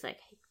 He's like,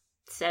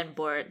 let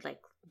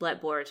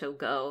Boruto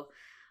go.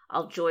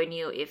 I'll join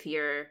you if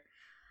you're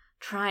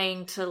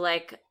trying to,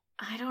 like,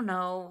 I don't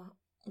know,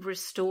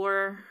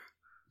 restore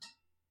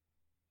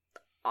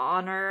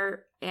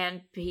honor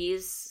and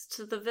peace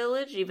to the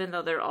village, even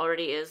though there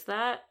already is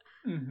that.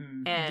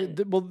 Mm-hmm. And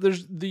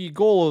there's the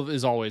goal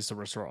is always to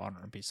restore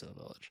honor and peace to the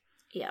village.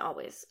 yeah,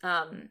 always.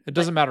 It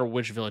doesn't matter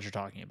which village you're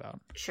talking about.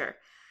 Sure.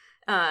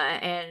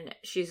 And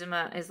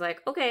Shizuma is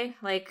like, okay,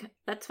 like,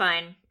 that's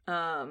fine.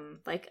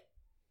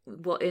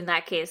 Well, in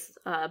that case,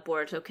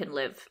 Boruto can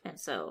live. And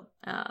so,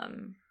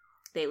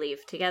 they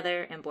leave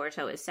together, and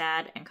Boruto is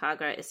sad, and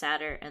Kagura is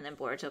sadder, and then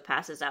Boruto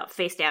passes out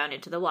face down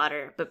into the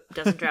water, but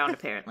doesn't drown,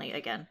 apparently,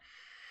 again.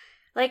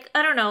 Like,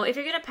 I don't know, if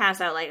you're gonna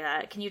pass out like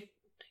that, can you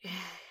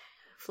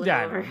flip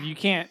over? No, you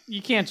can't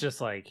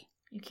just, like,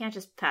 You can't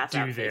just pass do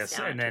out face this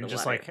down and into then the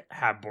just, water. like,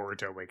 have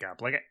Boruto wake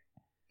up. Like,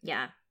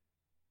 Yeah.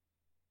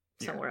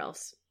 Somewhere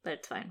else. But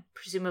it's fine.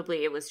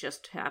 Presumably it was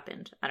just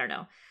happened. I don't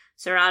know.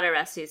 Sarada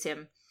rescues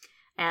him.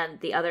 And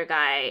the other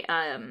guy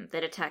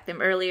that attacked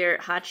them earlier,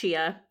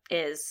 Hachiya,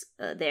 is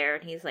there.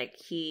 And he's like,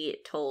 he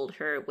told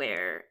her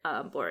where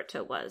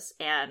Boruto was.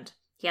 And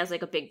he has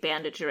like a big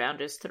bandage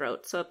around his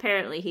throat. So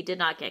apparently he did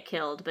not get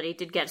killed, but he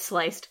did get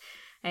sliced.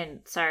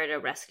 And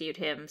Sarada rescued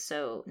him.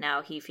 So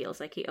now he feels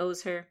like he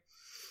owes her.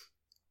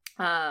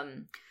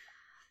 Boruto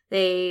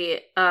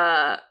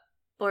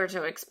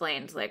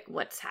explains like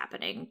what's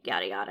happening,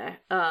 yada yada.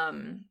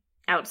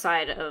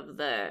 Outside of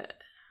the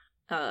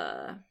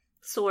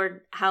sword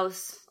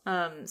house,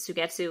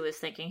 Sugetsu is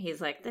thinking, he's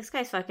like, this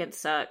guy fucking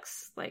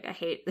sucks. Like, I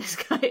hate this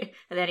guy.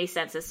 And then he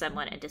senses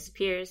someone and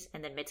disappears.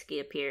 And then Mitsuki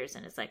appears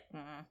and is like,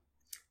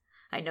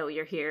 I know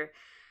you're here.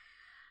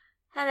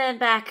 And then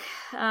back,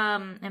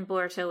 and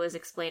Boruto was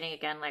explaining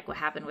again like what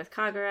happened with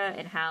Kagura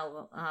and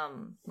how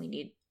we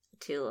need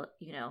to,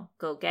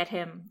 go get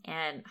him.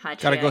 And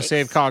Hachiya Gotta go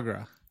save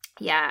Kagura.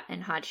 Yeah,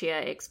 and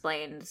Hachiya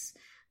explains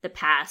the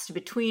past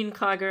between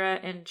Kagura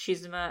and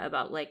Shizuma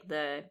about like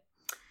the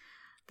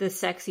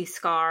sexy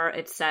scar,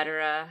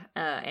 etc.,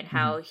 and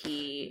how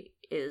he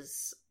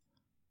is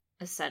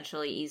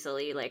essentially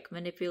easily like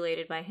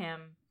manipulated by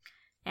him.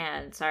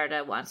 And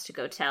Sarada wants to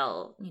go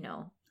tell,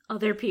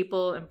 other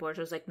people, and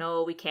Boruto's like,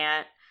 no, we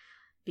can't,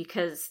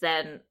 because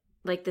then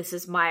like this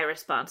is my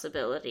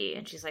responsibility.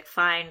 And she's like,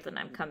 fine, then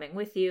I'm coming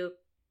with you.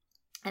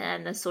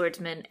 And the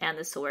swordsman and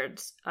the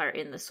swords are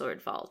in the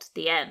sword vault.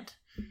 The end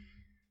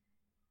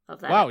of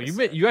that. Wow,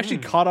 episode. you actually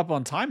caught up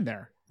on time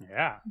there.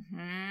 yeah.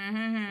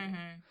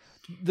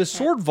 The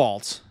sword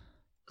vault.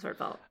 Sword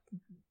vault.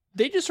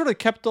 They just sort of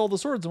kept all the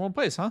swords in one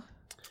place, huh?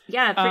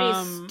 Yeah, pretty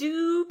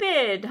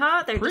stupid,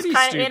 huh? They're Pretty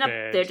just kind of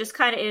stupid. they're just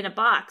kind of in a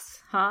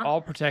box, huh?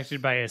 All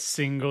protected by a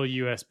single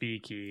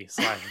USB key /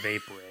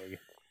 vape rig.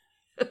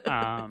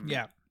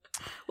 Yeah.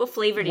 What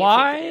flavor do you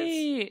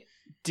think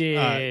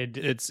it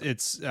is? Why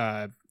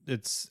did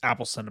It's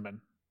apple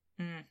cinnamon.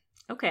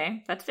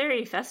 Okay, that's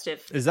very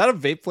festive. Is that a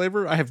vape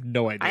flavor? I have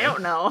no idea. I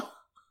don't know.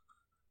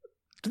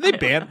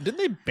 Didn't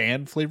they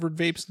ban flavored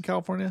vapes in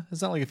California? Is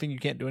that like a thing you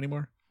can't do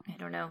anymore? I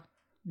don't know.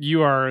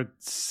 you are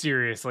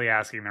seriously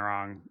asking the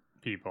wrong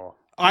people?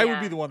 I Yeah.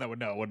 would be the one that would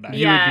know, wouldn't I?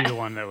 You Yeah. would be the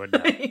one that would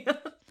know.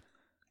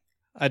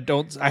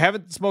 I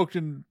haven't smoked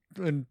in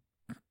coming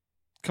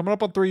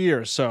up on 3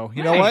 years, so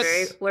you know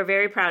Nice. what? We're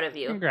very proud of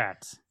you.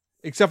 Congrats.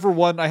 Except for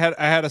one, I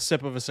had a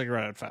sip of a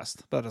cigarette at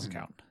Fest, but that doesn't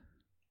count.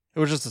 It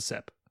was just a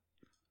sip,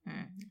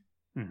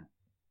 and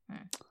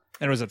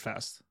it was at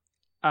Fest.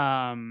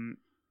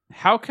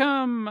 How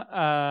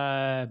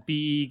come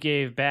B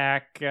gave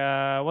back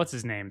what's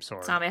his name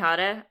sword?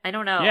 Samehada? I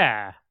don't know.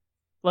 Yeah.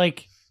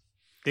 Like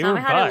they were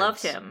Samehada buds.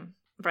 loved him,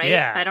 right?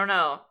 Yeah. I don't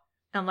know.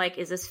 I'm like,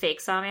 is this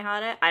fake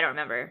Samehada? I don't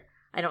remember.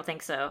 I don't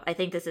think so. I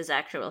think this is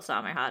actual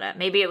Samehada.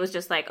 Maybe it was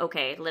just like,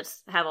 okay,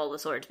 let's have all the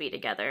swords be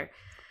together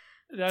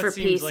That for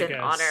seems peace like and a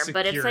honor.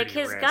 But it's like security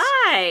his risk.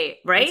 guy,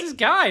 right? It's his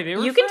guy. They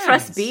were You can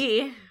trust friends.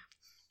 B.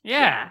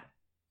 Yeah.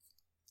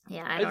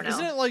 Yeah, I don't know.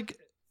 Isn't it like?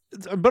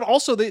 But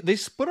also, they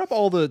split up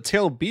all the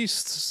tailed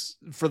beasts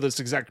for this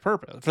exact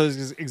purpose, for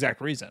this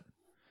exact reason.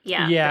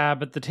 Yeah. Yeah,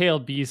 but the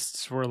tailed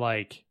beasts were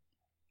like,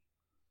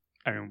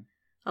 I mean,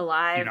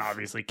 Alive.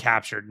 obviously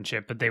captured and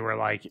shit, but they were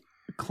like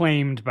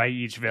claimed by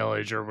each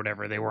village or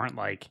whatever. They weren't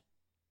like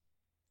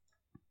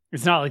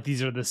It's not like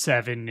these are the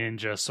 7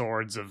 ninja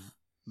swords of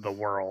the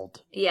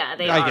world, Yeah,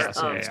 they I are guess,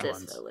 of yeah.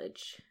 this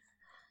village.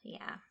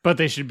 Yeah. but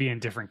they should be in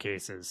different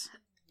cases.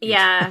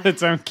 Yeah.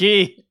 Its own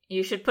key.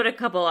 You should put a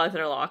couple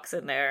other locks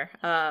in there.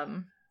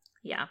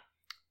 Yeah,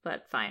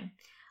 but fine.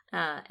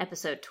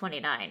 Episode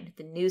 29,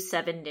 the new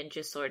 7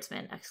 ninja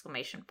swordsman,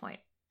 exclamation point.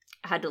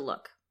 I had to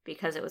look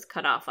because it was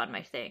cut off on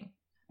my thing.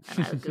 And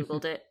I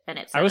Googled it and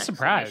it said I was exclamation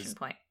surprised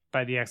point.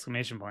 by the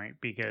exclamation point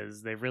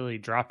because they really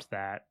dropped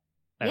that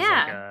as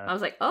Yeah. I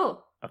was like,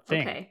 oh, a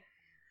thing. okay.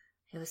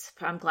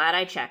 I'm glad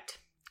I checked.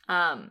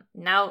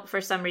 Now for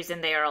some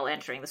reason they are all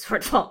entering the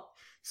sword vault.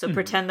 So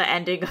pretend the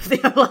ending of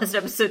the last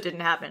episode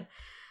didn't happen.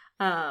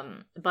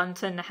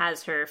 Bunton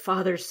has her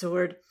father's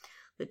sword,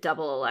 the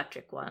double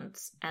electric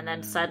ones, and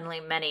then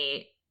suddenly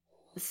many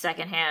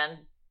secondhand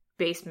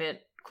basement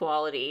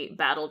quality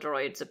battle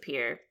droids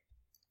appear.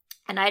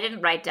 And I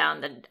didn't write down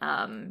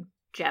the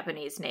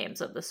Japanese names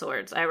of the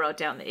swords. I wrote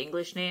down the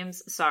English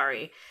names.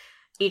 Sorry.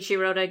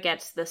 Ichiroda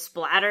gets the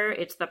splatter.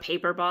 It's the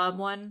paper bomb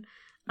one.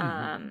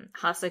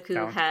 Hasaku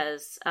Count.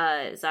 has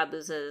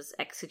Zabuza's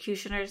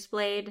executioner's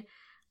blade.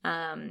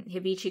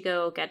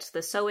 Hibichigo gets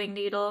the sewing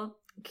needle.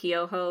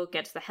 Kyoho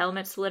gets the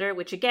helmet slitter,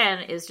 which again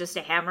is just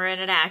a hammer and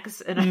an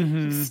axe, and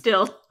I'm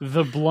still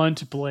The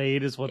blunt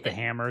blade is what the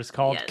hammer is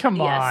called. Yeah, Come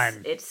yes,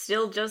 on. it's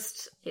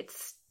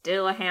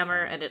still a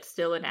hammer and it's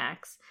still an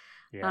axe.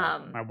 Yeah,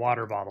 my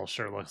water bottle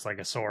sure looks like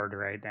a sword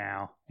right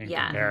now in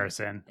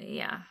comparison.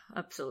 Yeah,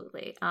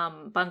 absolutely.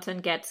 Bunton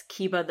gets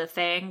Kiba the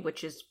Fang,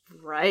 which is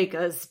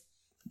Raiga's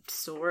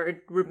sword.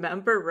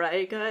 Remember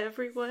Raiga,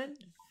 everyone?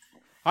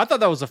 I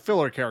thought that was a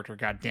filler character.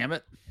 God damn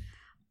it!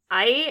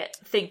 I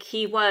think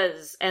he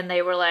was, and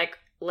they were like,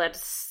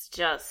 let's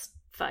just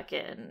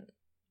fucking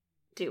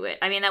do it.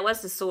 I mean, that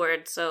was the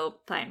sword, so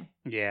fine.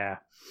 Yeah.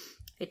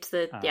 It's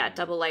the,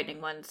 double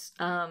lightning ones.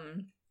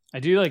 I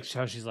do like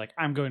how she's like,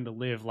 I'm going to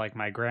live like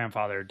my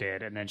grandfather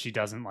did, and then she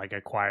doesn't like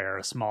acquire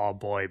a small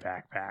boy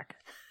backpack.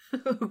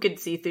 Who can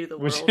see through the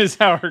world. Which is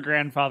how her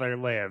grandfather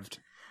lived.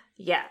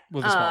 Yeah.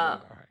 With a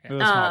small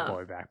With a small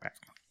boy backpack.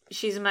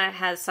 Shizuma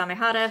has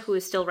Samehada, who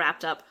is still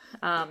wrapped up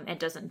and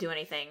doesn't do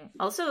anything.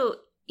 Also,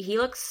 he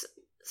looks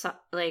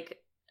like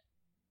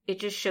it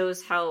just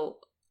shows how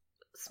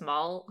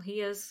small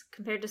he is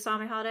compared to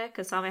Samehada,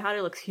 because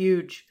Samehada looks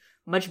huge,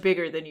 much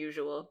bigger than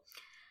usual.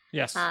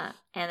 Yes. And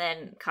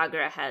then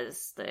Kagura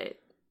has the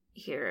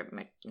I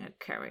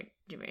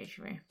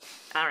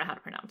don't know how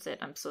to pronounce it.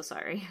 I'm so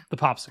sorry. The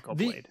popsicle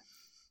blade.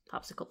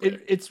 Popsicle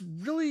blade. It's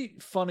really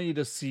funny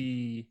to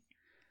see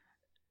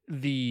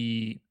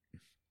the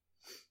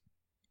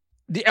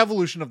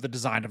evolution of the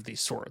design of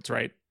these swords,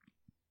 right?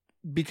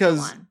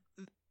 Because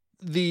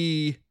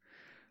the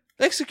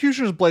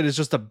Executioner's blade is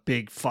just a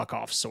big fuck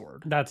off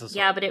sword. That's a sword.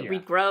 Yeah, but it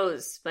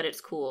regrows, but it's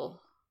cool.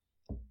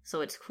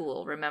 So it's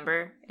cool,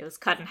 remember? It was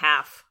cut in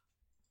half.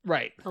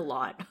 Right. A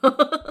lot.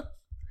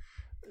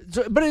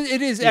 So, but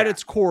it is at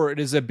its core, it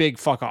is a big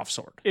fuck off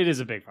sword. It is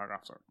a big fuck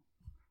off sword.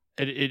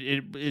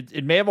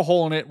 It may have a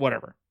hole in it,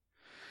 whatever.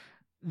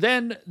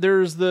 Then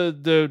there's the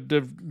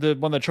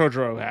one that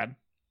Chojuro had.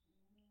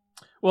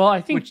 Well,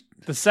 I think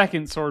the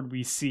second sword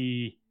we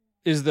see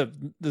is the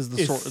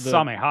sword,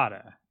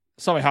 Samehada.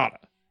 Samehada.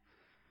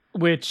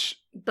 Which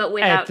but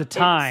at the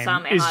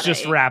time is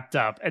just wrapped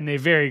up, and they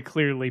very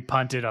clearly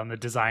punted on the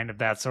design of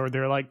that sword.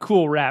 They're like,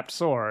 cool wrapped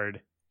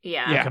sword.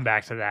 Yeah. We'll come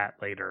back to that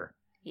later.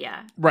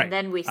 Yeah. Right. And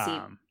then we see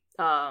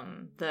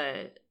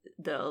the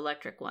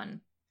electric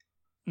one.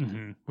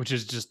 Mm-hmm. Which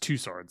is just 2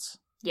 swords.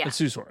 Yeah. It's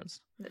 2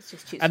 swords. It's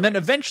just 2 swords. And then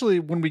eventually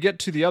when we get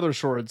to the other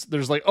swords,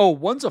 there's like, oh,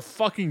 one's a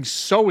fucking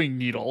sewing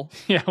needle.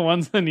 Yeah,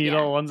 one's a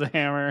needle, one's a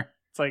hammer.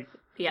 It's like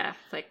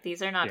like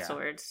these are not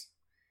swords.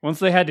 Once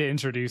they had to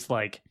introduce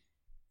like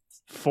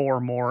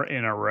 4 more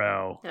in a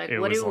row, like, it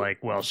was like,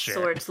 well, shit.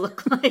 Swords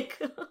look like.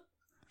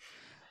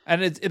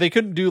 And they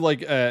couldn't do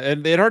like,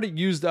 and they had already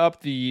used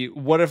up the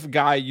what if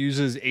guy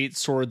uses 8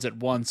 swords at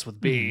once with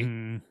B.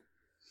 Mm-hmm.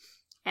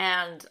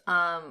 And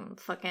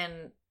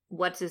fucking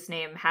what's his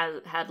name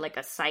had like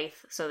a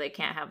scythe, so they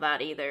can't have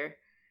that either.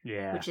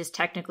 Yeah, which is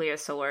technically a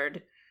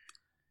sword.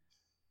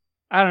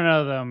 I don't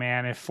know though,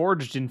 man. If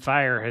Forged in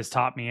Fire has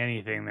taught me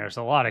anything, there's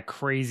a lot of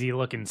crazy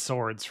looking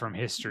swords from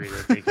history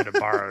that they could have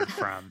borrowed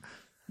from.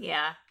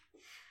 Yeah.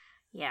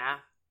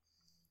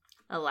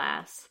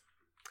 Alas.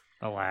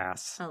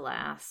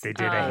 They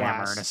did a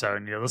hammer and a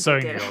sewing needle. The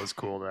sewing needle is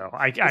cool though.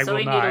 I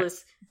will not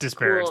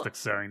disparage the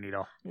sewing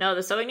needle. No,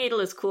 the sewing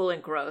needle is cool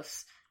and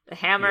gross. The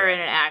hammer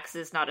and an axe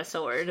is not a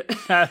sword.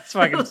 That's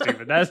fucking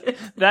stupid.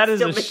 That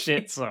is a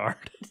shit sword.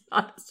 It's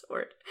not a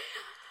sword.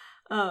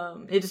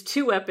 It's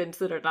 2 weapons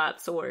that are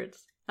not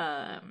swords.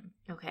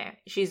 Okay.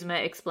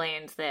 Shizuma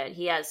explains that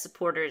he has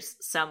supporters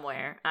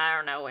somewhere, I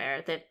don't know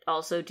where, that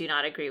also do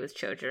not agree with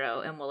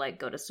Chojuro and will like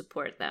go to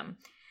support them.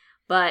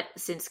 But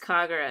since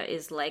Kagura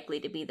is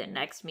likely to be the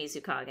next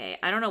Mizukage,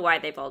 I don't know why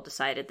they've all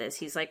decided this.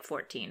 He's like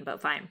 14,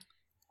 but fine.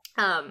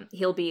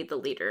 He'll be the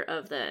leader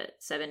of the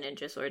 7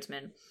 ninja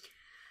swordsmen.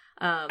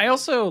 I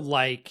also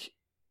like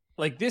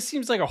this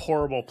seems like a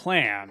horrible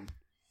plan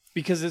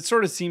because it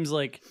sort of seems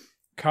like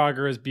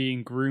Kagura is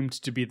being groomed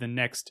to be the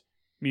next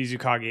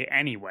Mizukage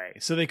anyway.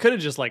 So they could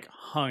have just like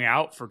hung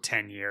out for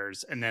 10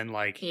 years and then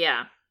like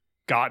Yeah.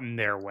 gotten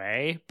their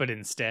way, but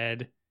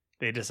instead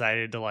they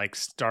decided to like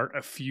start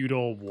a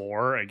feudal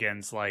war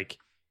against like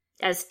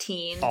As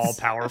teens. all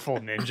powerful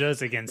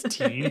ninjas against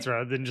teens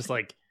rather than just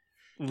like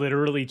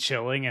literally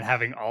chilling and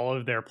having all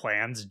of their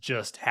plans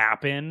just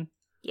happen.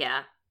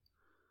 Yeah.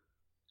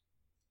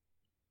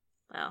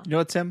 Well, You know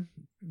what, Tim?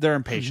 They're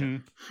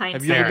impatient. Mhm.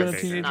 Have you ever hindsight been a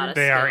is teenager? not a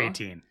They are skill.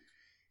 18.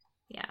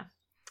 Yeah.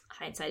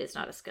 Hindsight is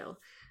not a skill.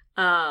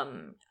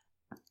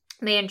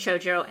 Mei and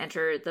Chojuro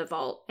enter the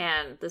vault,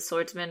 and the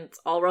swordsmen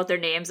all wrote their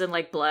names in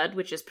like blood,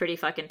 which is pretty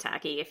fucking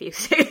tacky if you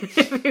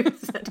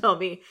tell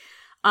me.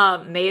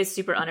 Mei is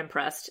super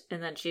unimpressed,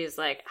 and then she's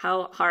like,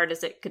 "How hard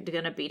is it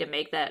gonna be to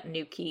make that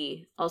new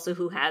key? Also,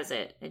 who has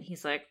it?" And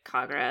he's like,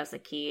 "Kagura has the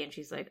key," and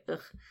she's like,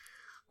 "Ugh.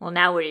 Well,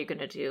 now what are you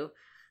gonna do?"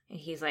 And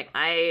he's like,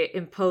 "I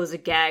impose a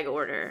gag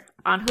order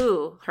on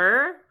who?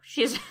 Her?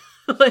 She's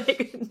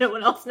like, no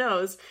one else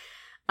knows."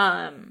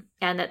 And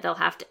that they'll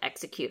have to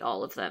execute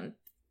all of them,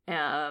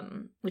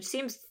 which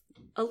seems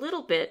a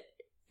little bit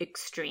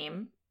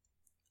extreme,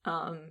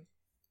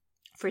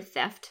 for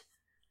theft.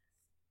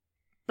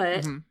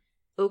 But Mhm.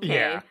 okay,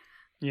 Yeah.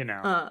 You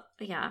know,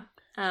 yeah,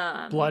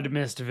 Blood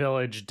Mist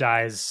Village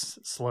dies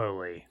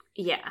slowly.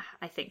 yeah,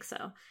 I think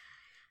so.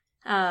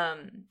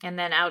 And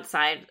then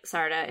outside,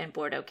 Sarda and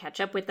Bordo catch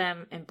up with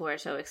them, and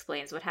Boruto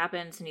explains what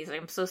happens, and he's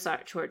like, "I'm so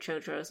sorry."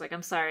 Chojiro's like,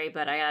 "I'm sorry,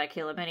 but I gotta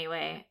kill him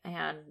anyway."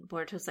 And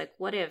Boruto's like,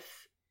 "What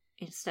if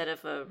instead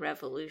of a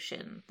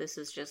revolution, this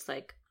is just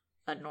like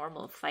a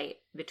normal fight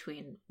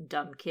between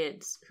dumb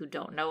kids who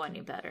don't know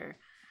any better?"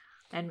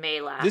 And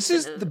Mei laughs. This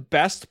is and the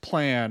best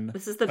plan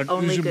this is the an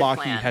only good Uzumaki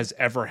plan. has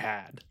ever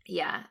had.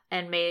 Yeah,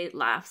 and Mei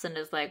laughs and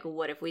is like,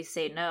 "What if we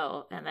say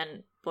no?" And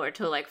then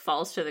Boruto like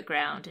falls to the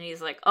ground, and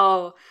he's like,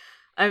 "Oh,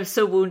 I'm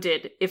so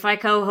wounded. If I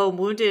go home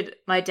wounded,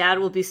 my dad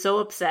will be so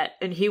upset,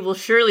 and he will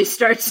surely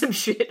start some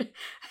shit."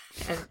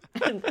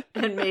 And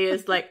Mei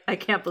is like, "I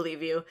can't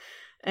believe you."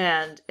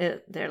 And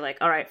they're like,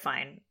 "All right,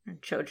 fine."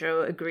 And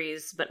Chojuro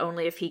agrees, but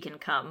only if he can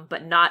come,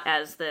 but not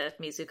as the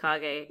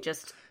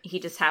Mizukage. He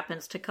just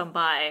happens to come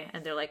by,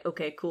 and they're like,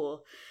 "Okay,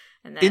 cool."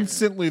 And then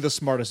Instantly the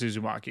smartest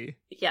Uzumaki.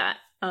 yeah,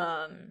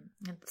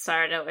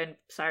 Sarda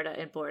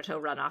and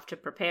Boruto run off to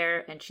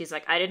prepare, and she's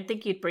like, "I didn't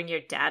think you'd bring your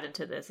dad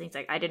into this." And he's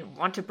like, "I didn't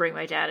want to bring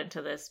my dad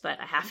into this, but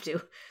I have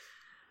to."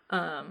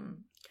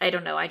 I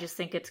don't know. I just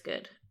think it's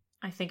good.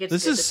 I think it's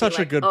This good is to be such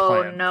a like, good "Oh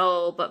plan."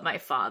 no, but my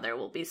father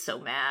will be so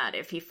mad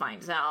if he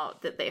finds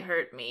out that they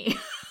hurt me."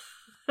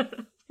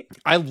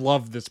 I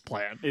love this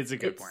plan. It's a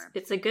good plan.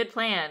 It's a good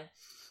plan.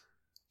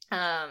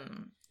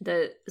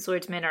 The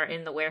swordsmen are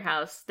in the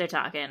warehouse. They're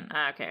talking.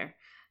 I don't care.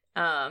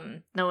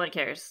 No one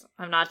cares.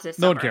 I'm not just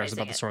No one cares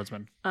about summarizing the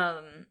it.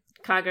 swordsman.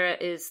 Kagura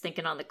is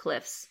thinking on the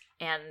cliffs,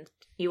 and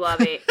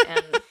Iwabe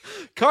and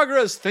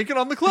Kagura is thinking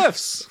on the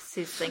cliffs.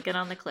 he's thinking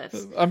on the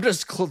cliffs. I'm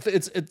just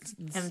it's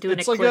I'm doing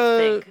it's a like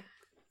cliff thing.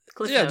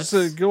 Cliff yeah, notes.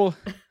 just a good.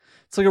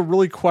 It's like a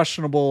really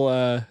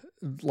questionable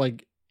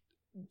like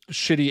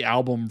shitty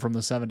album from the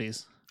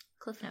 70s.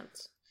 Cliff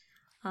notes.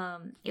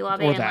 Iwabe Or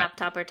and that.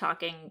 Laptop are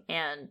talking,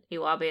 and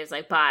Iwabe is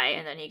like, "Bye,"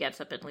 and then he gets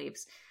up and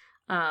leaves.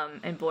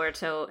 And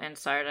Boruto and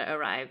Sarda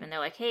arrive, and they're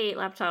like, "Hey,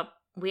 Laptop,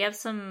 we have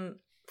some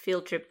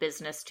field trip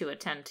business to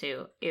attend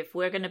to. If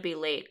we're gonna be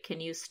late, can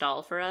you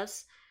stall for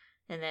us?"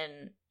 And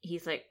then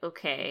he's like,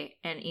 "Okay."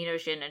 And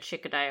Inojin and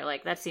Shikadai are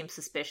like, "That seems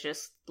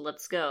suspicious.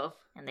 Let's go."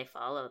 And they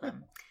follow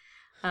them.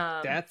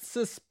 That's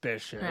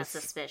suspicious. That's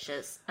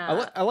suspicious.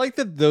 I like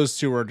that those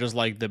two are just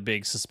like the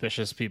big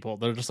suspicious people.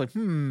 They're just like,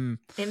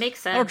 It makes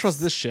sense. I don't trust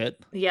this shit.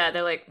 Yeah,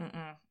 they're like,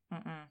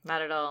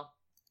 not at all.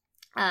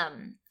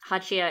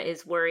 Hachiya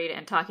is worried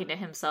and talking to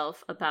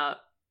himself about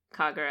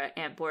Kagura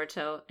and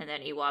Boruto, and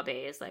then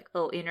Iwabe is like,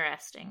 "Oh,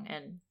 interesting,"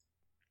 and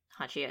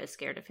Hachiya is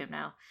scared of him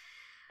now.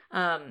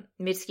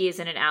 Mitsuki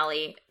is in an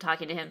alley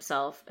talking to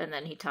himself, and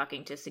then he's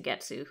talking to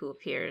Sugetsu, who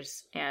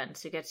appears, and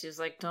Sugetsu's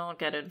like, "Don't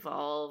get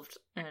involved,"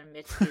 and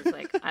Mitsuki's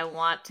like, "I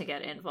want to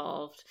get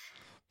involved."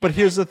 But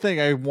here's the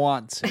thing, I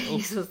want to.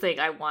 He's the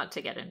thing, I want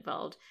to get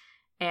involved.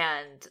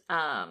 And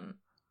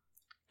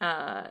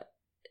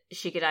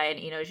Shikadai and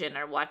Inojin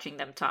are watching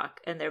them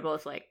talk, and they're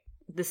both like,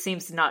 "This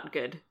seems not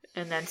good."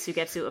 And then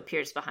Sugetsu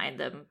appears behind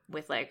them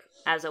with like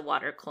as a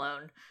water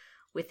clone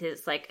with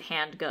his like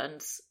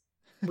handguns,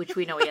 which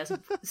we know he has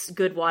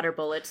good water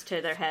bullets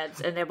to their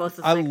heads, and they're both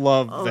just I like,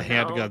 love "Oh, the no."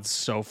 handguns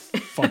so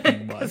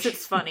fucking much.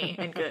 It's funny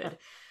and good.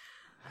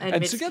 And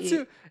Mitsuki-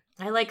 Sugetsu,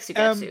 I like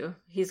Sugetsu.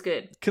 He's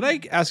good. can I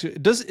ask you,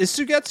 is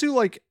Sugetsu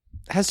like,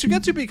 has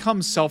Sugetsu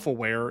become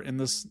self-aware in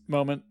this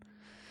moment?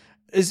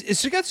 Is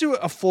Sugetsu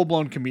a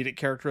full-blown comedic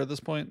character at this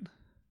point?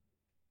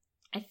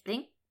 I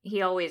think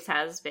he always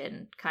has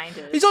been, kind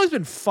of. He's always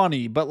been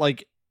funny, but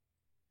like,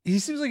 he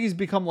seems like he's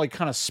become like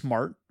kind of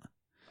smart.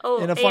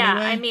 Oh, in a funny yeah.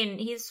 way? I mean,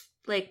 he's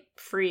like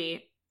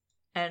free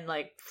and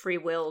like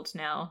free-willed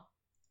now,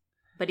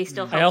 but he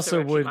still I helps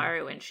also would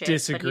Orochimaru and shit.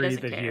 Disagree but he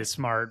that care. he is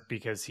smart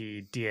because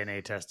he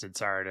DNA tested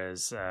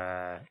Sarda's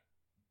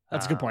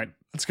That's a good point.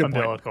 That's a good point.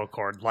 umbilical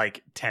cord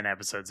like 10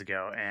 episodes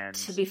ago, and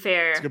To be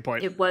fair, a good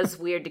point. it was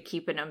weird to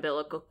keep an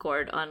umbilical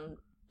cord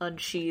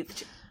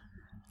unsheathed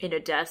in a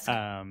desk.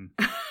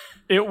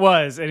 it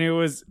was, and it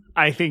was,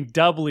 I think,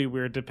 doubly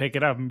weird to pick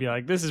it up and be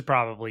like, "This is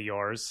probably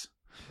yours.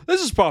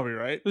 This is probably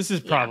right. This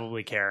is Yeah.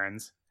 probably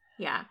Karen's."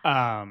 Yeah.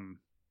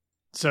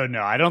 So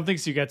no, I don't think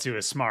Sugetsu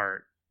is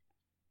smart,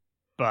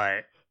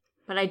 but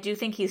But I do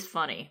think he's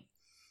funny.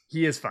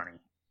 he is funny.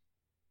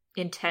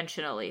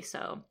 Intentionally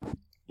so.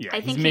 Yeah,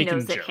 I think he's he making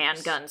knows that jokes.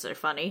 handguns are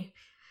funny.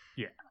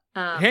 Yeah.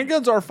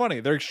 Handguns are funny.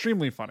 They're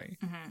extremely funny.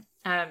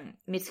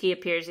 Mitsuki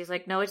appears. He's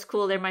like, no, it's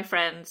cool. They're my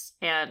friends.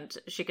 And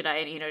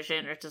Shikadai and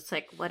Inojin are just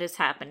like, what is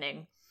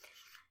happening?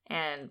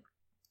 And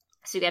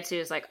Sugetsu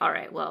is like, all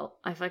right, well,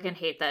 I fucking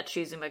hate that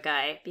Shizuma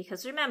guy.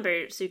 Because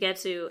remember,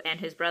 Sugetsu and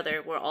his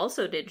brother were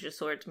also ninja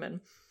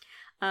swordsmen.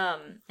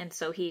 And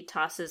so he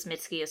tosses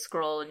Mitsuki a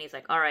scroll and he's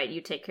like, all right,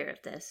 you take care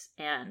of this.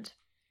 And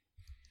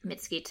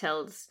Mitsuki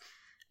tells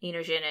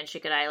Inojin and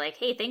Shikadai, like,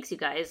 hey, thanks, you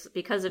guys.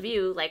 Because of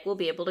you, like, we'll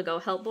be able to go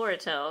help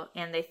Boruto.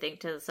 And they think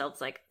to themselves,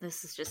 like,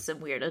 this is just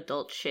some weird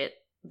adult shit.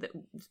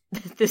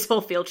 This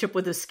whole field trip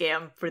was a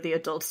scam for the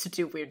adults to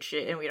do weird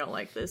shit, and we don't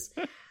like this.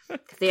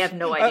 They have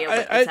no idea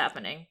what's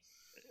happening.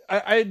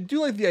 I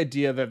do like the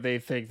idea that they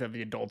think that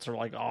the adults are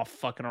like off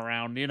fucking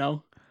around, you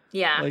know?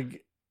 Yeah.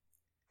 Like,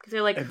 Because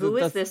they're like, who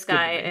is that's this good to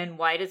guy, me. and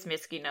why does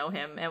Mitsuki know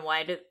him, and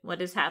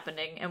what is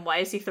happening, and why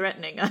is he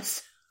threatening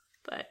us?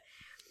 But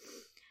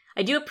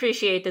I do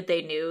appreciate that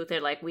they knew.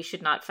 They're like, we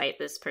should not fight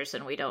this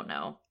person we don't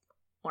know.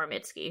 Or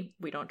Mitsuki.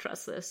 We don't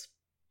trust this.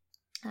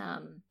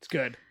 it's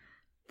good.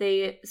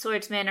 The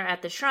swordsmen are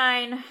at the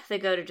shrine. They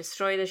go to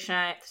destroy the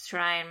shrine.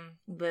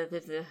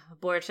 The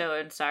Boruto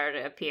and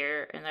Sarada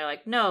appear, and they're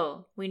like,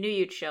 no, we knew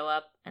you'd show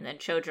up. And then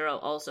Chojuro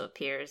also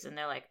appears, and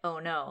they're like, oh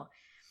no.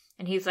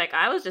 And he's like,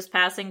 I was just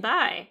passing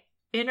by.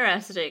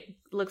 Interesting.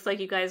 Looks like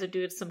you guys are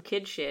doing some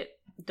kid shit.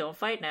 Don't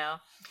fight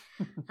now.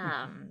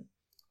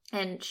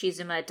 And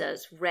Shizuma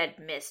does red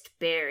mist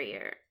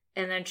barrier.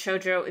 And then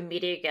Chojuro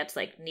immediately gets,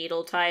 like,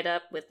 needle tied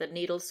up with the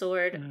needle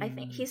sword. I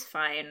think he's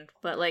fine,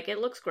 but, like, it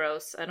looks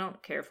gross. I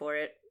don't care for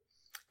it.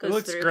 It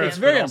looks through gross,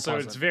 him. very but also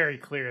unpleasant. it's very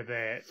clear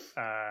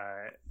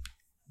that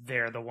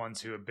they're the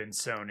ones who have been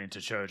sewn into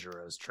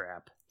Chojuro's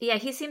trap. Yeah,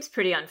 he seems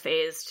pretty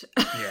unfazed.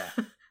 Yeah.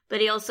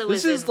 But he also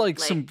This was is like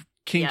some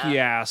kinky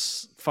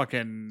ass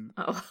fucking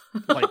Oh.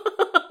 like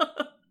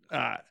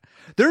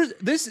there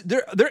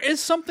is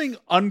something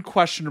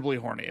unquestionably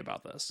horny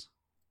about this.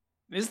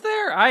 Is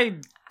there? I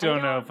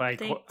don't know don't if I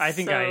think I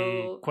think so.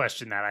 I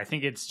question that. I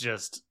think it's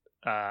just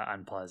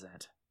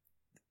unpleasant.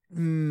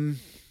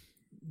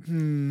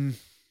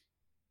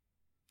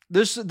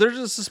 There's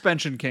a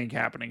suspension kink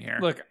happening here.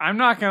 Look, I'm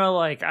not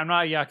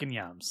yucking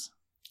yums.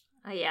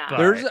 Yeah.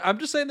 But- I'm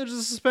just saying there's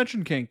a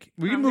suspension kink.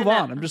 We can I'm move gonna-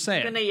 on. I'm just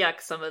saying. I'm gonna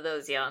yuck some of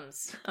those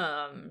yums.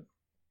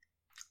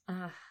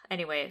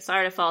 Anyway,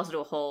 Sarada falls into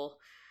a hole.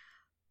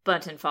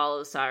 Bunton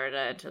follows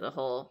Sarada into the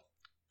hole.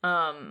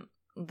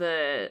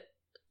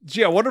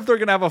 Gee, I wonder if they're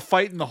gonna have a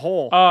fight in the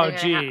hole. Oh, they're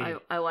gee. gonna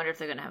I wonder if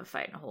they're gonna have a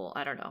fight in a hole.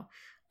 I don't know.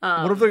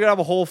 What if they're gonna have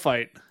a whole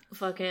fight?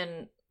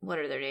 Fucking, what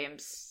are their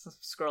names?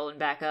 Scrolling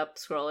back up.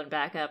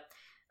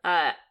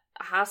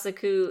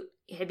 Hasaku,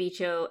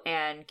 Hibicho,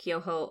 and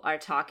Kyoho are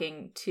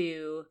talking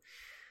to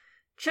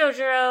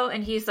Chojuro,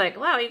 and he's like,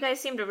 wow, you guys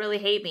seem to really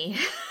hate me.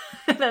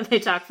 And then they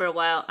talk for a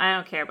while. I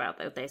don't care about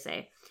what they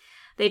say.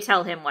 They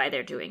tell him why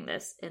they're doing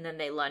this, and then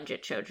they lunge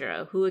at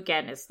Chojuro, who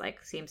again is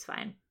like, seems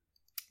fine.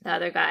 The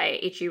other guy,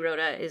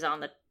 Ichiroda, is on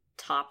the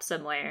top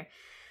somewhere,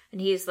 and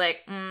he's like,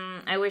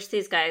 I wish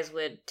these guys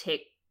would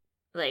take,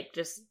 like,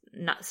 just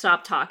not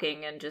stop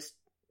talking and just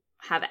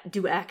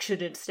do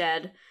action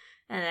instead.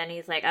 And then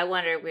he's like, I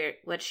wonder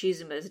what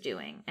Shizuma's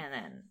doing. And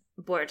then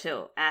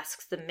Boruto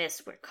asks the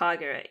mist where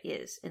Kagura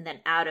is, and then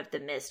out of the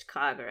mist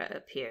Kagura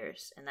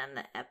appears, and then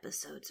the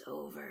episode's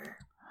over.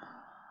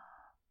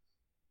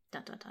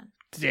 Dun dun dun.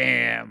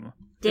 Damn.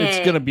 Dang.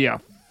 It's gonna be a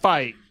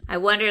fight. I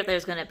wonder if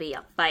there's gonna be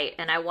a fight,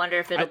 and I wonder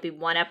if it'll be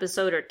one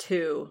episode or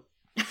two.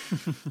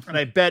 And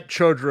I bet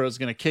Chojuro is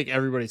gonna kick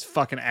everybody's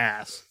fucking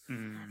ass. I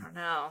don't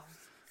know.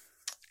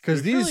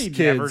 Because We've these really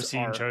kids never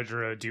seen are...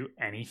 Chojuro do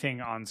anything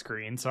on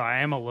screen, so I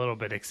am a little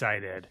bit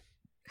excited.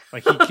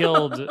 Like he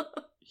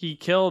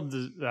killed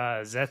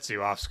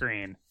Zetsu off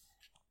screen.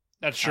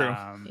 That's true.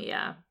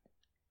 Yeah.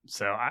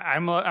 So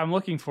I'm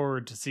looking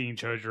forward to seeing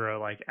Chojuro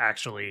like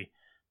actually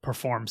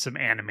perform some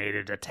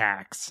animated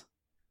attacks.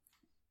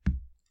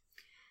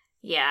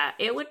 Yeah,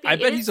 it would be. I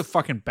bet he's a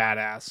fucking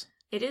badass.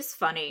 It is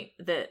funny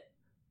that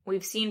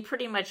we've seen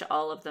pretty much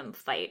all of them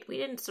fight. We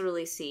didn't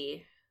really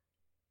see.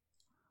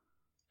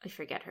 I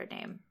forget her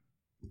name.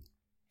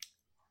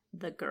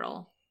 The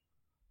girl.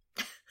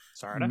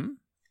 Sarada? Mhm.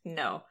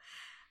 No.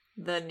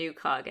 The new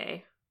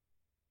Kage.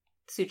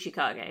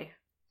 Tsuchikage.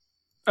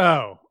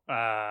 Oh,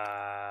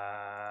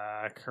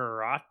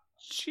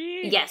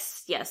 Karachi?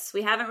 Yes.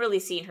 We haven't really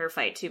seen her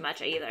fight too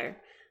much either.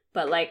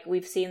 But, like,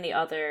 we've seen the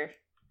other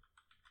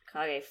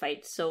Kage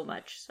fight so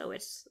much. So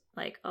it's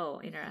like,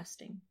 oh,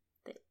 interesting.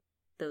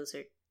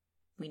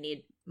 We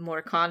need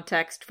more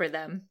context for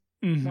them.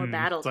 more Mhm.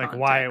 battle It's like,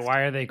 context. why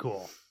are they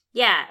cool?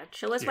 Yeah,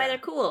 show us why Yeah. they're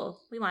cool.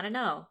 We want to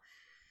know.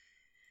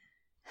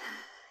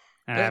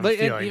 And I have Like, a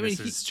feeling I mean, this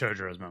is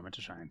Chojiro's moment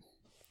to shine.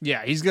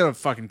 Yeah, he's gonna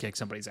fucking kick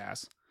somebody's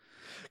ass.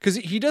 Because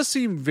he does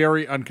seem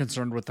very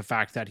unconcerned with the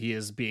fact that he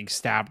is being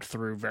stabbed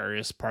through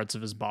various parts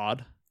of his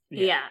bod.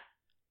 Yeah.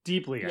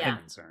 Deeply Yeah.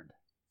 unconcerned.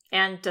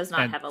 And does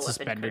not And have a weapon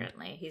suspended.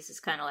 currently. He's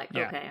just kind of like,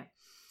 Yeah. okay.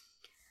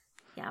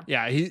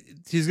 Yeah,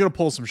 he's gonna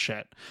pull some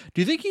shit.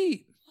 Do you think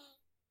he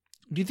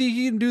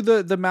can do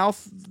the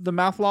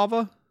mouth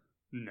lava?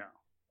 No.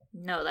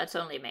 No, that's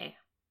only May.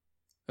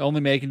 Only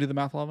May can do the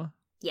mouth lava?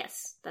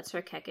 Yes, that's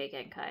her Keke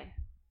Genkai.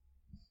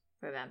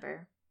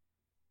 Remember?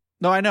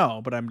 No, I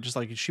know, but I'm just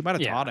like, she might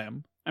have Yeah. taught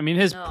him. I mean,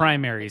 his No,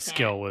 primary I can't.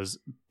 skill was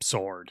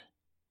sword.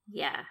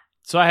 Yeah.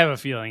 So I have a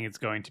feeling it's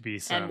going to be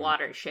some And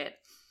water shit.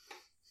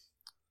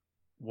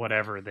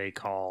 whatever they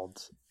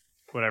called,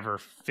 whatever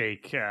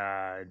fake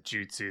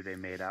jutsu they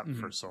made up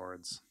for Mhm.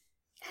 swords.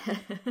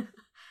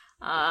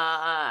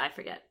 I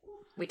forget.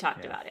 We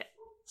talked Yeah. about it.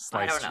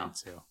 Slice don't know.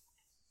 jutsu.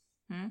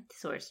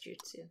 Source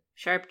jutsu.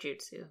 Sharp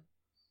jutsu.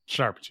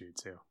 Sharp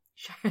jutsu.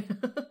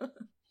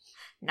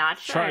 Not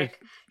Shark.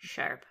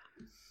 sharp.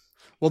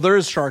 Well, there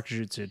is shark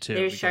jutsu too.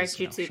 There's because, shark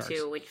you know, jutsu sharks.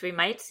 too, which we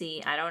might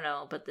see. I don't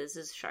know, but this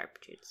is sharp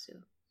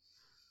jutsu.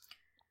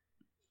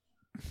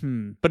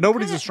 But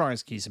nobody's Kinda- as strong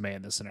as Kisame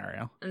in this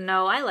scenario.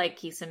 No, I like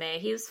Kisame.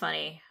 He was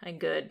funny and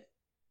good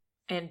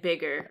and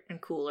bigger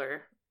and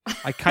cooler.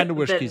 I kind of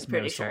wish Than Kisame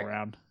Pretty was still Shark.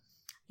 around.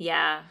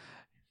 Yeah.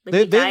 They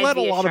he died let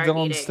a via lot of shark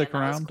villains eating, stick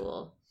and that was around.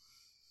 Cool.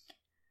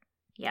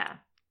 Yeah.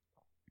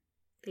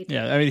 They did.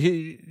 Yeah, I mean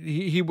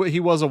he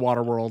was a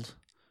water world.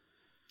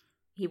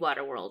 He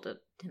waterworlded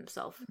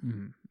himself.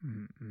 Mm.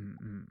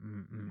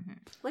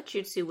 What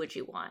jutsu would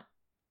you want?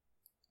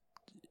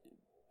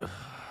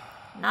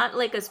 Not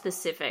like a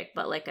specific,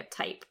 but like a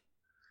type.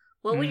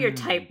 What would your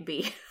type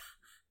be?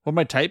 What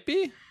my type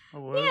be?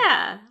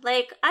 Yeah,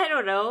 like I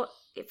don't know.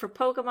 For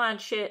Pokemon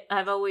shit,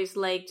 I've always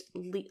liked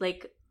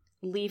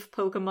leaf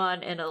Pokemon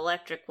and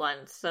electric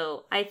ones,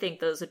 so I think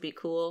those would be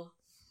cool.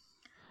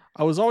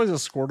 I was always a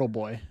Squirtle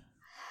boy.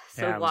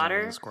 So I was water.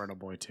 always a Squirtle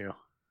boy too.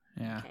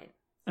 Yeah. Okay.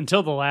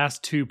 Until the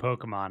last two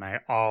Pokemon, I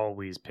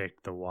always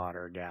picked the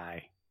water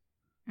guy.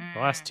 The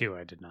last two,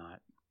 I did not.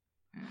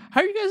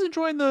 How are you guys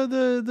enjoying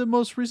the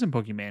most recent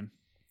Pokemon?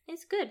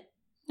 It's good.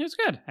 It was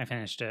good. I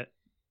finished it.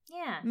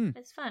 Yeah, Mm.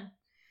 it's fun.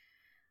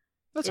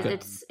 That's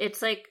good.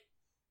 It's like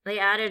they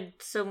added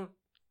some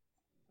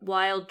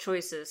wild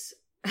choices.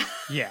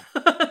 Yeah.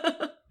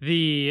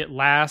 The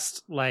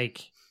last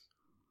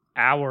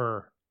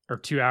hour or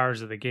 2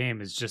 hours of the game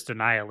is just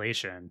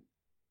Annihilation,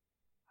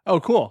 Oh,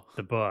 cool.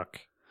 the book.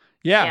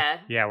 Yeah.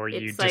 Yeah, where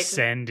you It's like-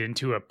 descend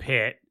into a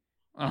pit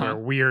where Uh-huh.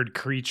 weird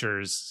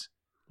creatures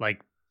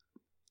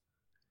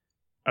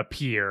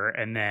appear,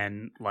 and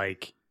then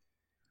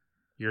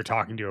you're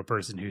talking to a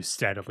person who's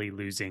steadily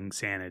losing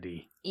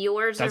sanity.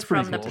 Yours That's are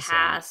from pretty the cool.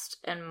 past,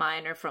 and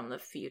mine are from the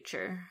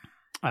future.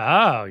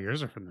 Oh,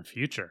 yours are from the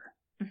future.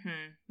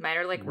 Mine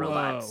are like Whoa.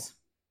 robots,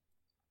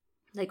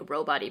 like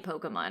robot-y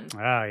Pokemon.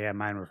 Oh yeah,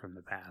 mine were from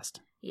the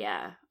past.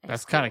 Yeah, it's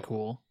That's kind of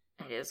cool.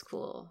 It is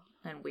cool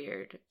and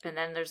weird. And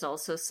then there's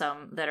also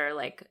some that are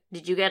like,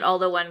 did you get all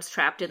the ones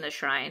trapped in the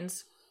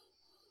shrines?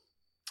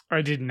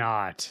 I did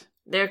not.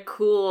 They're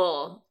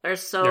cool. They're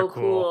so They're cool.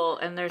 cool.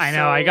 And they're I know,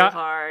 so I got-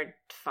 hard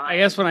to find. I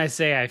guess when I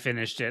say I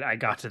finished it, I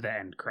got to the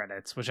end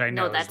credits, which I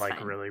No, know that's is like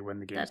fine. really when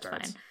the game That's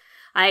starts. fine.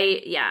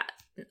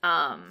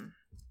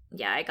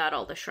 I got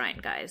all the shrine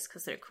guys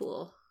because they're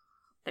cool.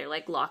 They're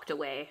like locked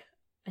away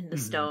in the Mhm.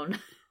 stone.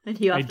 And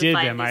you have I to did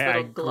find them. these I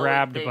little glowing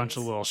grabbed a bunch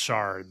of things. little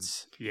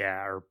shards.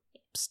 Yeah, or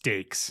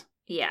stakes.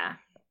 Yeah.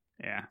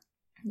 Yeah.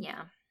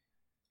 Yeah.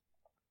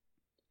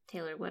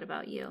 Taylor, what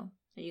about you?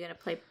 Are you going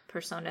to play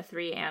Persona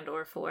 3 and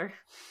or 4?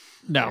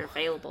 No. They're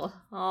available.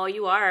 Oh,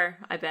 you are,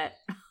 I bet.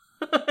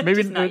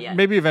 Maybe Just not yet.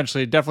 maybe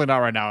eventually. Definitely not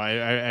right now.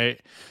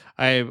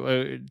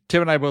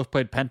 Tim and I both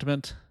played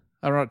Pentiment.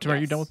 I don't know. Tim, are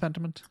you Yes. done with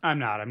Pentiment? I'm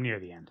not. I'm near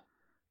the end.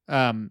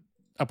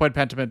 I played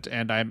Pentiment,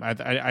 and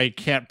I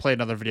can't play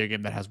another video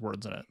game that has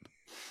words in it.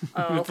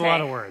 Oh, It's a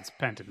lot of words.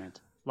 Pentiment.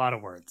 A lot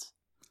of words.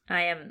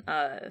 I am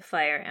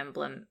Fire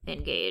Emblem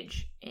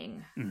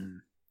engaging. Mhm.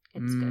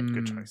 It's good.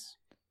 Good choice.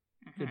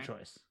 Mhm.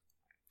 choice.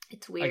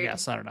 It's weird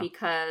guess, I don't know.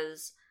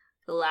 because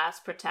the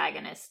last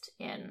protagonist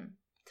in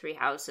Three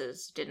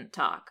Houses didn't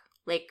talk.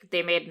 Like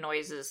they made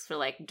noises for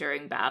like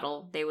during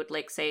battle. They would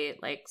like say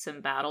like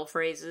some battle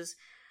phrases,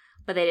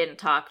 but they didn't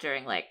talk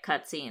during like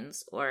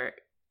cutscenes or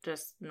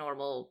just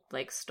normal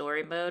like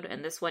story mode.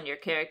 And this one, your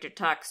character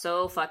talks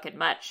so fucking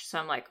much. So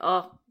I'm like,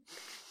 oh,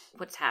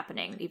 what's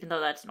happening? Even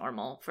though that's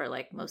normal for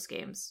like most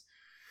games.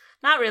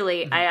 Not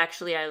really.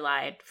 Mhm. I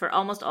lied. For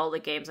almost all the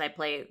games I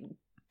play,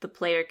 the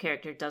player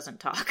character doesn't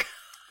talk.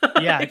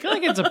 Yeah, I feel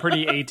like it's a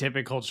pretty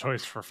atypical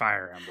choice for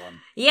Fire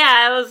Emblem. Yeah,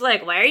 I was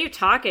like, why are you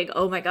talking?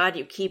 Oh my god,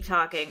 you keep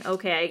talking.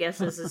 Okay, I guess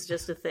this is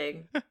just a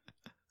thing.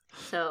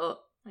 So,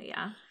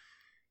 yeah.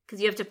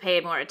 Because you have to pay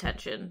more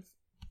attention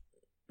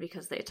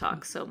because they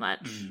talk so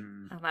much.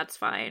 Mhm. And that's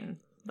fine.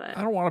 But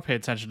I don't want to pay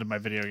attention to my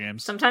video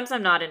games. sometimes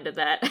I'm not into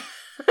that.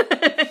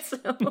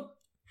 So,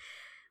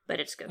 but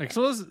it's good. Like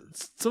some of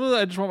the,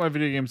 I just want my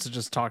video games to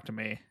just talk to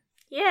me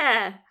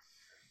Yeah.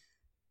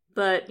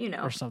 But,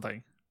 or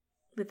something.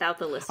 without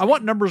the listening. I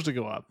want numbers to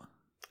go up.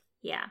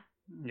 Yeah.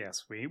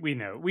 Yes, we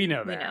know that. We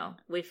know.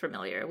 We're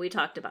familiar. We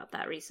talked about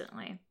that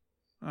recently.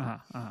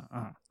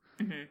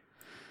 Mm-hmm.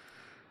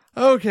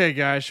 Okay,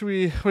 guys. What do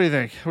you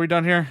think? Are we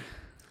done here?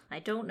 I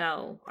don't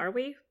know. Are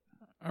we?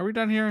 Are we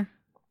done here?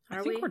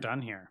 I think we're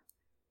done here.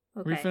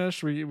 Okay. We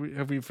finished?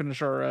 Have we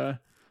finished our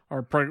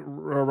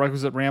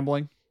requisite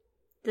rambling?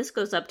 This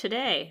goes up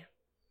today.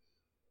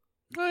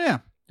 Oh yeah.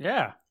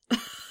 Yeah.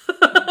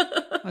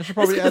 I should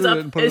probably edit it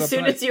and put it up as soon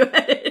tonight. as you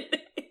edit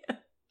it.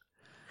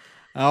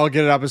 I'll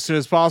get it up as soon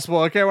as possible.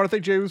 Okay, I want to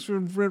thank Jay Williams for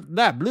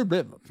that.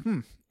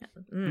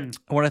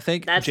 I want to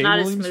thank That's Jay not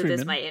Williams as smooth Friedman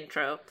as my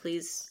intro.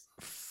 Please.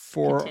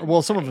 for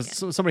continue some of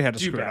that us. Somebody had to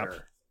Do screw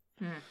better.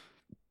 it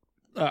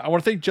up. I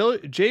want to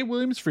thank Jay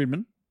Williams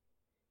Friedman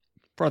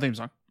for our theme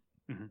song,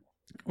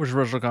 which is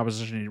original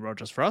composition he wrote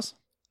just for us.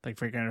 Thank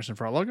Frank Anderson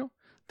for our logo.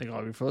 Thank all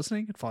of you for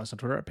listening. And follow us on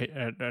Twitter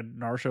at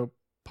Naruto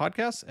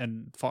Podcast,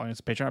 and follow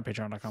us on Patreon at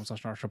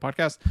patreon.com/Naruto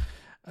Podcast.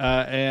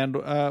 And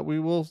we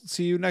will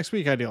see you next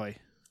week, ideally.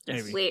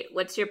 Yes. Maybe. Wait,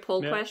 what's your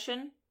poll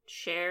question?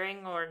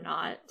 Sharing or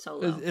not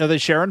solo? Are they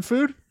sharing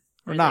food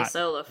or Or not?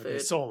 solo food.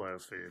 Solo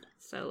food.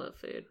 Solo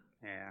food.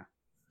 Yeah.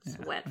 It's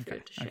wet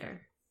food to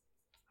share.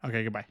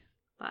 Okay, goodbye.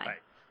 Bye. Bye.